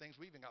accommodate other things.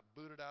 We even got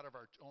booted out of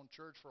our own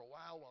church for a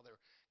while they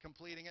were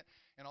completing it.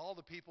 And all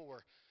the people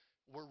were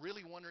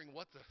really wondering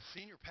what the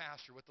senior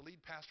pastor, what the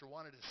lead pastor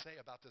wanted to say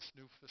about this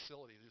new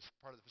facility, this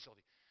part of the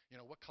facility. You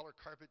know, what color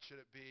carpet should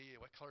it be?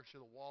 What color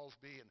should the walls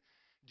be? And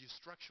do you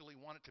structurally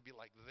want it to be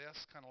like this,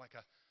 kind of like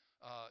a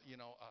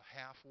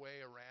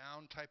halfway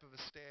around type of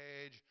a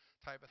stage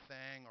type of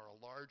thing, or a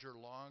larger,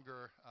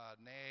 longer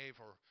nave,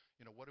 or,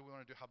 what do we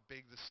want to do? How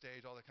big the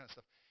stage, all that kind of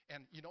stuff.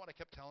 And you know what I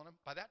kept telling them?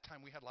 By that time,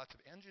 we had lots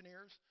of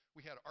engineers,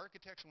 we had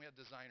architects, and we had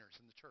designers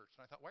in the church.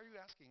 And I thought, why are you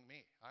asking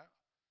me? I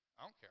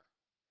don't care.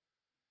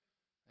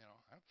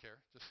 I don't care.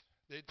 Just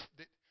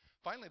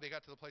finally they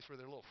got to the place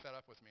where they're a little fed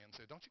up with me and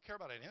said, "Don't you care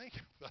about anything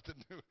about the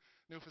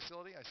new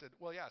facility?" I said,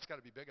 "Well, yeah, it's got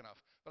to be big enough."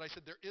 But I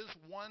said, "There is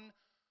one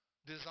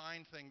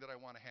design thing that I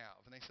want to have."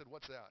 And they said,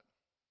 "What's that?"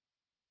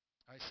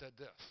 I said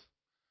this.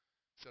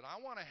 I said, "I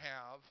want to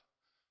have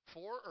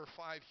 4 or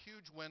 5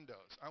 huge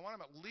windows. I want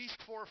them at least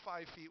 4 or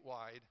 5 feet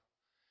wide,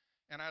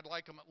 and I'd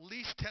like them at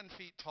least 10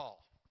 feet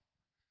tall.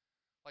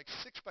 Like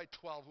 6 by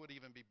 12 would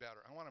even be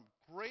better. I want them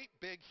great,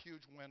 big,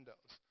 huge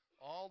windows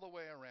all the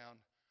way around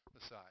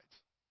the sides.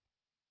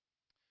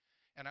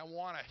 And I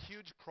want a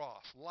huge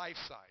cross,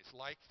 life-size,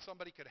 like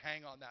somebody could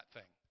hang on that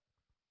thing.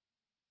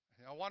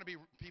 I want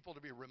people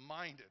to be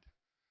reminded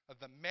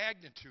of the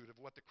magnitude of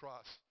what the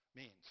cross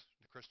means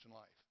in the Christian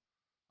life.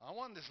 I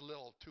want this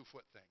little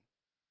 2-foot thing.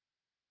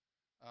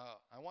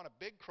 I want a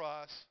big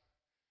cross,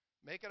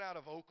 make it out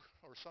of oak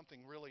or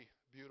something really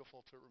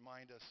beautiful to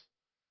remind us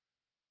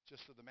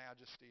just of the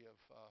majesty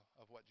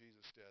of what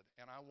Jesus did.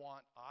 And I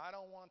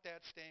don't want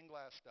that stained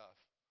glass stuff.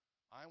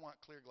 I want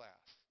clear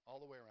glass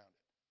all the way around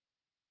it."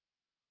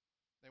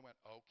 They went,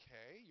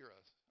 "Okay, you're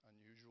an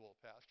unusual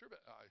pastor,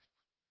 but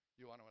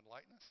you want to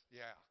enlighten us?"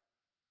 "Yeah,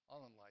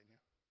 I'll enlighten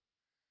you.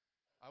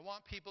 I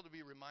want people to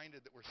be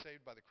reminded that we're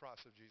saved by the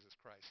cross of Jesus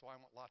Christ, so I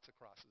want lots of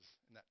crosses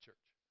in that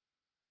church.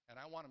 And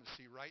I want them to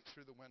see right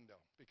through the window,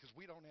 because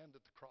we don't end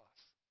at the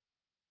cross.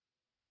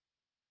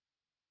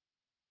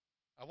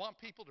 I want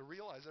people to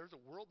realize there's a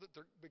world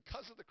that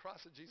because of the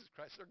cross of Jesus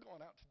Christ, they're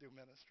going out to do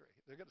ministry.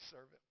 They're going to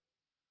serve him.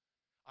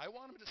 I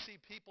want them to see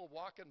people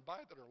walking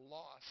by that are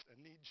lost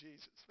and need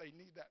Jesus. They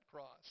need that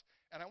cross.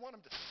 And I want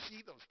them to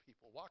see those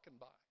people walking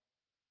by.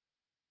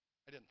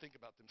 I didn't think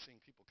about them seeing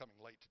people coming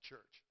late to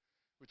church,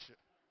 which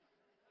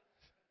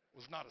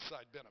was not a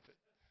side benefit.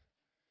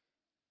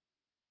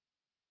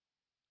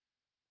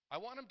 I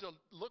want them to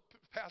look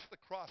past the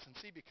cross and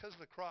see, because of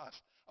the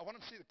cross, I want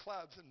them to see the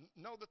clouds and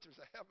know that there's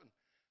a heaven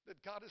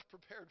that God has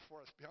prepared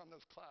for us beyond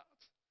those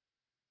clouds,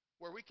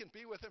 where we can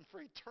be with him for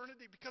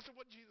eternity because of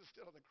what Jesus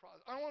did on the cross.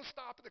 I don't want to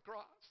stop at the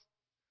cross.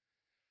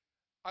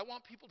 I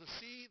want people to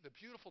see the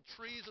beautiful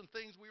trees and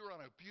things. We were on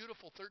a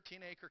beautiful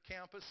 13-acre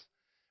campus.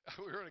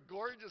 We were in a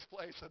gorgeous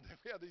place, and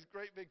we had these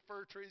great big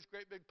fir trees,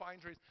 great big pine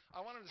trees.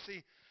 I want them to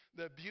see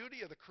the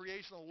beauty of the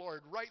creation of the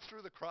Lord right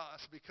through the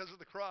cross. Because of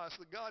the cross,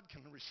 that God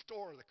can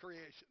restore the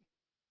creation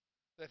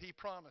that he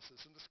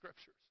promises in the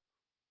Scriptures.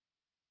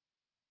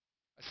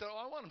 I said,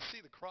 I want them to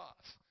see the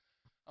cross.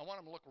 I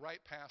want them to look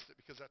right past it,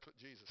 because that's what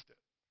Jesus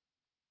did.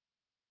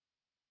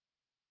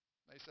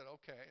 They said,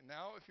 okay,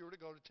 now if you were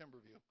to go to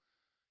Timberview,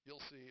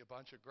 you'll see a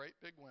bunch of great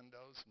big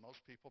windows.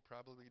 Most people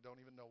probably don't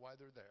even know why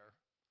they're there.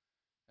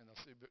 And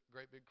they'll see a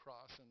great big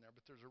cross in there,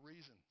 but there's a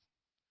reason.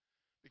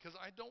 Because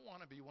I don't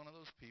want to be one of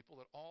those people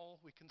that all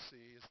we can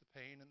see is the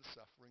pain and the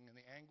suffering and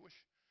the anguish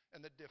and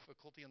the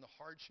difficulty and the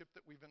hardship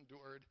that we've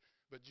endured.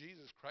 But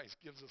Jesus Christ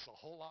gives us a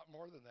whole lot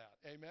more than that.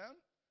 Amen?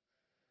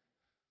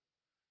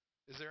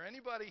 Is there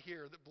anybody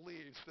here that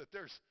believes that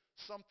there's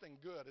something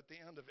good at the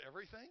end of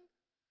everything?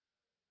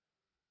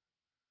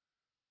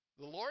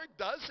 The Lord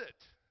does it.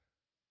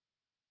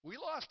 We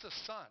lost a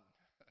son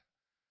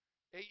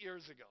 8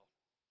 years ago.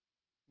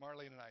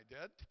 Marlene and I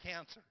did, to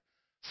cancer.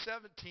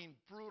 17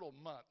 brutal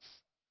months.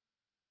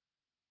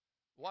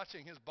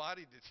 Watching his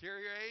body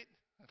deteriorate.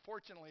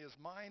 Unfortunately, his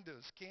mind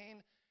was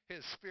keen.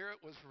 His spirit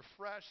was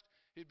refreshed.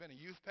 He'd been a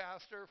youth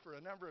pastor for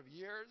a number of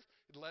years.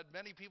 He'd led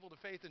many people to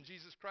faith in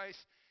Jesus Christ.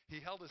 He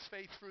held his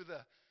faith through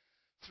the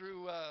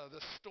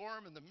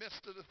storm in the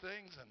midst of the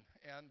things.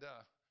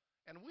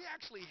 And we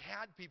actually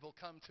had people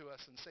come to us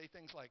and say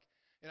things like,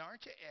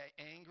 aren't you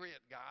angry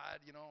at God?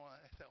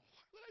 I thought,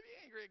 why would I be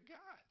angry at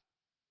God?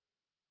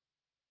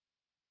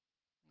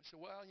 I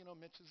said, well,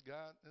 Mitch has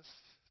got this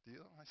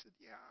deal. I said,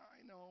 yeah,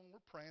 I know.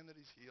 We're praying that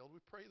he's healed. We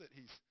pray that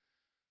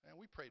and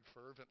we prayed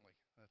fervently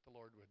that the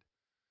Lord would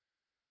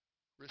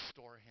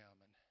restore him.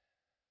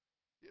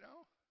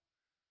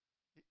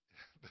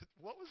 But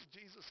what was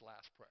Jesus'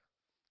 last prayer?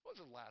 What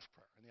was his last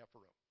prayer in the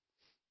upper room?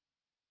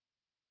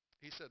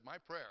 He said,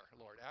 my prayer,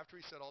 Lord, after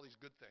he said all these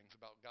good things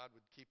about God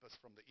would keep us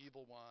from the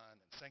evil one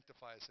and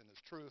sanctify us in his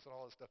truth and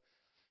all this stuff,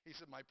 he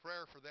said, my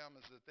prayer for them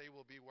is that they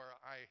will be where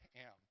I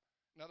am.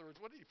 In other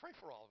words, what did he pray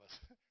for all of us?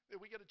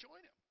 That we get to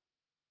join him.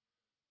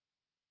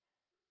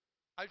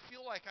 I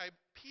feel like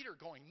Peter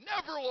going,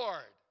 never,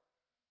 Lord.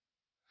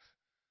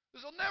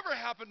 This will never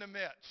happen to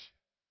Mitch.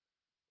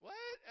 What?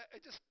 I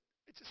just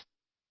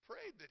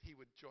prayed that he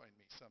would join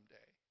me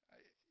someday.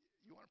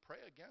 You want to pray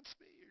against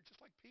me? You're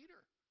just like Peter.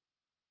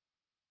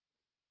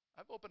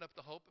 I've opened up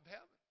the hope of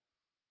heaven.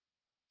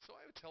 So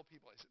I would tell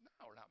people, I said,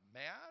 no, we're not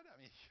mad. I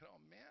mean,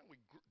 man,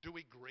 do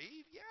we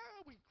grieve?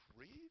 Yeah, we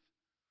grieve.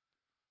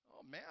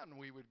 Oh, man,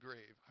 we would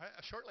grieve.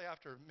 Shortly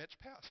after Mitch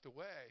passed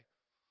away,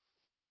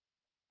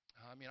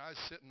 I was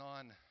sitting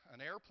on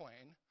an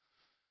airplane.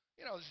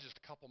 It was just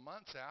a couple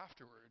months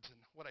afterwards. And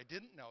what I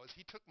didn't know is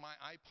he took my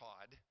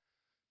iPod,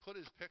 put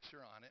his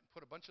picture on it,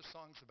 put a bunch of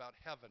songs about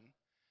heaven,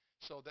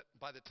 so that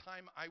by the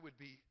time I would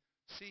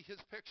see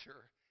his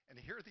picture and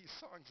hear these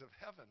songs of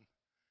heaven,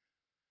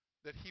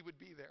 that he would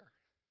be there,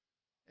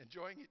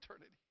 enjoying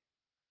eternity.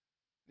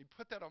 And he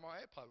put that on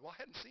my iPod. Well,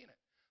 I hadn't seen it.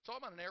 So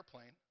I'm on an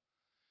airplane.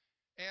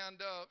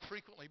 And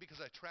frequently, because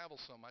I travel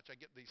so much, I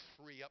get these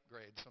free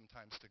upgrades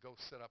sometimes to go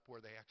sit up where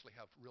they actually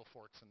have real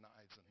forks and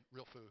knives and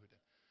real food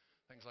and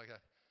things like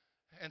that.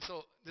 And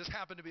so this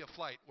happened to be a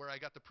flight where I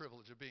got the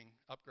privilege of being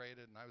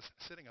upgraded, and I was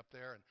sitting up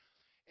there, and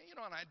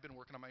I'd been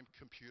working on my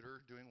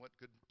computer, doing what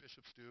good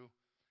bishops do,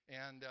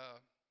 and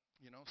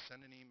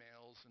sending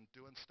emails and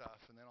doing stuff.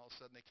 And then all of a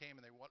sudden they came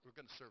and were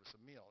going to serve us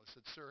a meal. I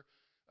said, sir,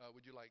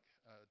 would you like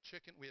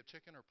chicken? We have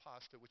chicken or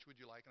pasta. Which would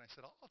you like? And I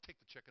said, I'll take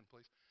the chicken,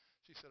 please.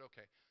 She said,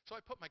 okay. So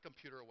I put my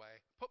computer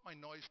away, put my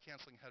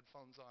noise-canceling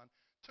headphones on,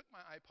 took my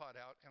iPod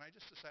out, and I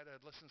just decided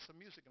I'd listen to some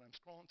music. And I'm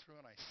scrolling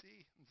through, and I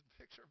see the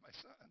picture of my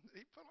son that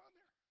he put on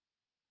there.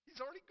 He's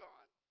already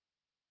gone.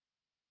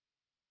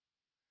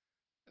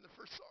 And the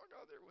first song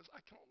on there was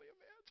I Can Only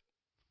Imagine.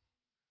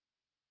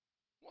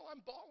 Well, I'm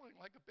bawling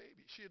like a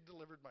baby. She had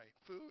delivered my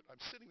food.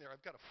 I'm sitting there.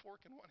 I've got a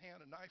fork in one hand,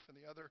 a knife in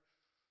the other,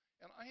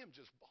 and I am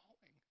just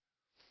bawling.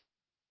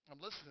 I'm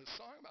listening to a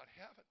song about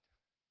heaven.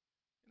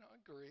 I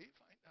grieve.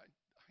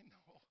 I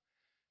know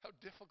how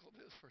difficult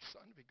it is for a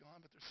son to be gone,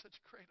 but there's such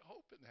great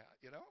hope in that,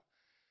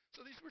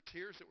 So these were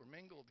tears that were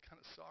mingled, kind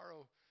of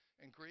sorrow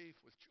and grief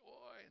with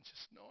joy, and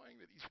just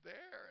knowing that he's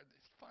there, and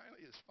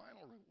finally his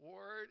final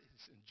reward,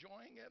 he's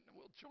enjoying it, and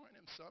we'll join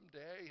him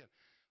someday. And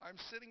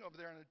I'm sitting over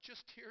there, and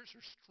just tears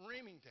are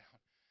streaming down.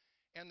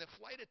 And the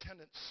flight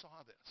attendant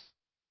saw this.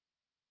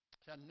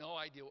 She had no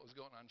idea what was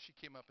going on. She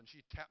came up, and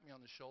she tapped me on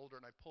the shoulder,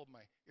 and I pulled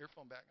my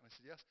earphone back, and I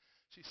said, yes.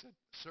 She said,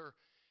 sir,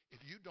 if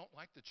you don't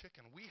like the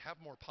chicken, we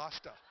have more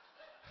pasta.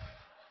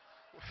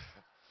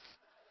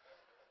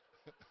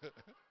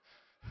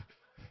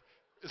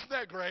 Isn't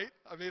that great?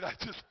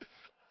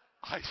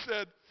 I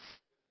said,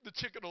 the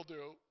chicken will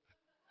do.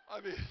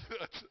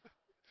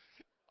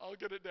 I'll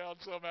get it down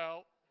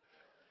somehow.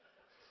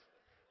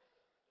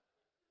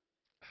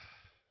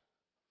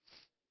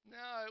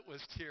 No, it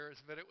was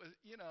tears, but it was,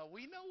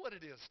 we know what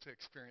it is to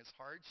experience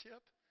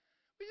hardship.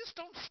 We just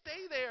don't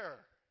stay there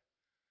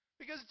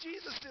because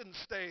Jesus didn't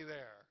stay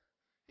there.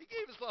 He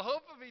gave us the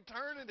hope of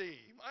eternity.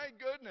 My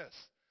goodness.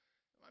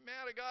 Am I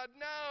mad at God?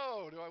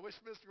 No. Do I wish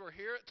Mr. were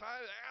here at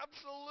times?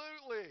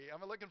 Absolutely. Am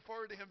I looking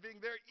forward to him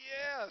being there?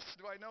 Yes.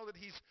 Do I know that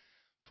he's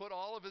put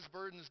all of his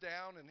burdens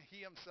down and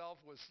he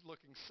himself was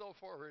looking so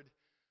forward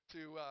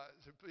to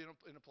be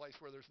in a place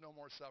where there's no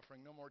more suffering,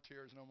 no more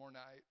tears, no more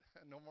night,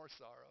 and no more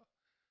sorrow,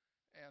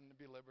 and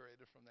be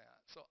liberated from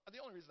that. So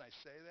the only reason I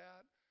say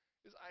that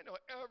is I know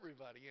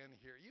everybody in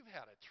here, you've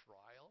had a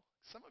trial.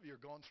 Some of you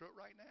are going through it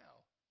right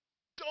now.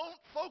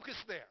 Don't focus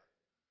there.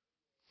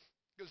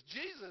 Because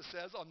Jesus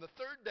says on the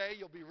third day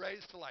you'll be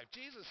raised to life.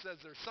 Jesus says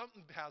there's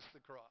something past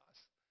the cross.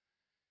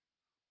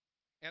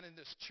 And in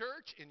this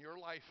church, in your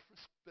life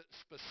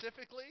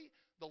specifically,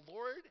 the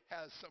Lord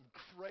has some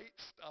great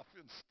stuff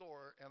in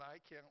store, and I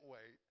can't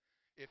wait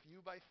if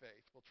you, by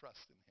faith, will trust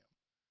in him.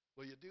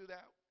 Will you do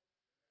that?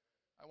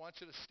 I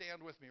want you to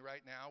stand with me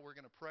right now. We're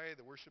going to pray.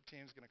 The worship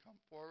team is going to come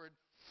forward.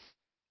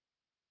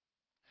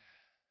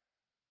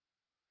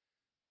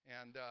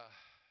 And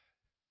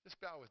just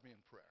bow with me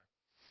in prayer.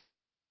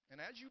 And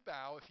as you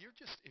bow, if you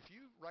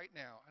right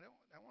now, I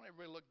don't want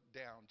everybody to look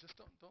down. Just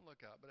don't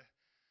look up. But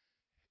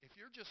if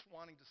you're just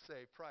wanting to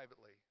say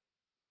privately,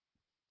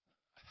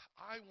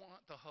 I want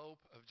the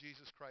hope of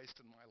Jesus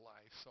Christ in my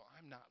life, so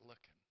I'm not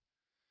looking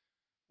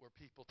where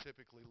people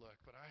typically look,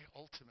 but I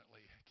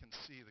ultimately can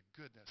see the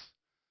goodness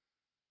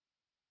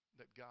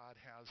that God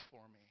has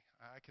for me.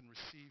 I can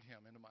receive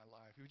him into my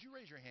life. Would you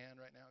raise your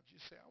hand right now? Would you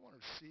say, I want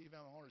to receive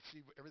him. I want to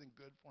receive everything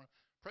good for him.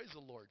 Praise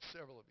the Lord,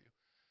 several of you.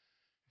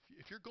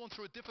 If you're going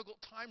through a difficult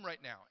time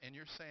right now and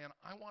you're saying,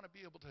 I want to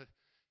be able to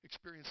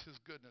experience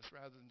his goodness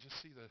rather than just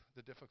see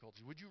the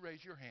difficulty, would you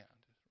raise your hand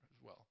as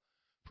well?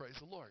 Praise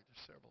the Lord.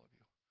 There's several of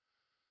you.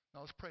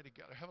 Now let's pray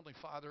together. Heavenly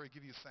Father, I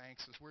give you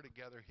thanks as we're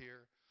together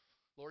here.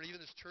 Lord, even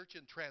as church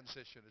in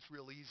transition, it's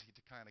real easy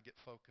to kind of get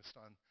focused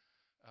on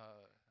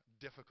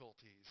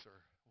difficulties or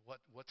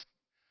what's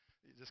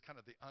just kind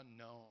of the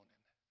unknown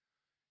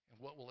and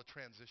what will a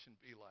transition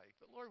be like.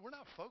 But Lord, we're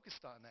not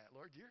focused on that.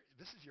 Lord,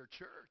 this is your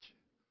church.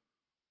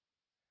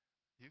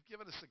 You've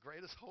given us the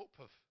greatest hope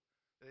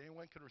that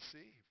anyone can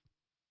receive.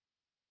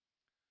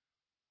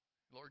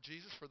 Lord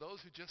Jesus, for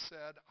those who just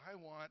said, I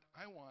want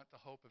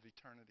the hope of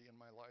eternity in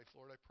my life,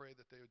 Lord, I pray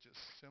that they would just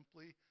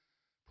simply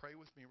pray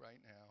with me right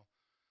now.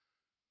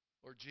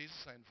 Lord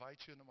Jesus, I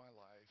invite you into my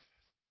life.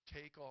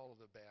 Take all of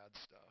the bad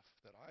stuff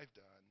that I've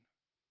done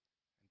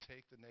and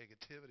take the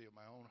negativity of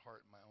my own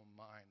heart and my own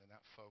mind and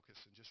that focus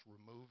and just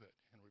remove it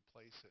and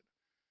replace it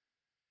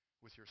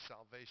with your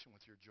salvation,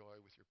 with your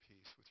joy, with your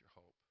peace, with your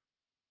hope.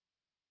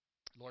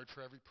 Lord, for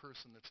every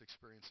person that's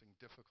experiencing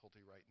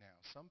difficulty right now,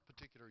 some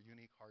particular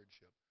unique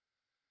hardship,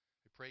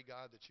 I pray,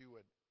 God, that you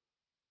would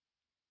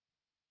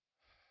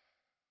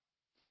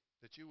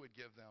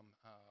give them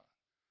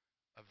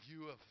a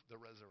view of the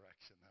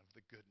resurrection, of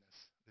the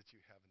goodness that you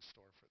have in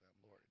store for them,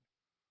 Lord.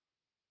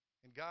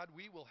 And God,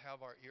 we will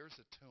have our ears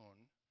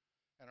attuned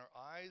and our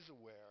eyes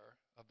aware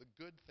of the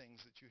good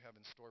things that you have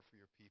in store for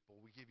your people.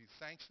 We give you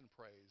thanks and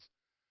praise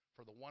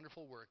for the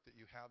wonderful work that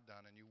you have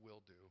done and you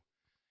will do.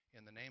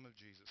 In the name of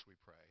Jesus we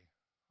pray.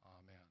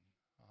 Amen.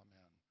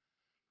 Amen.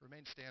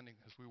 Remain standing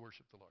as we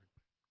worship the Lord.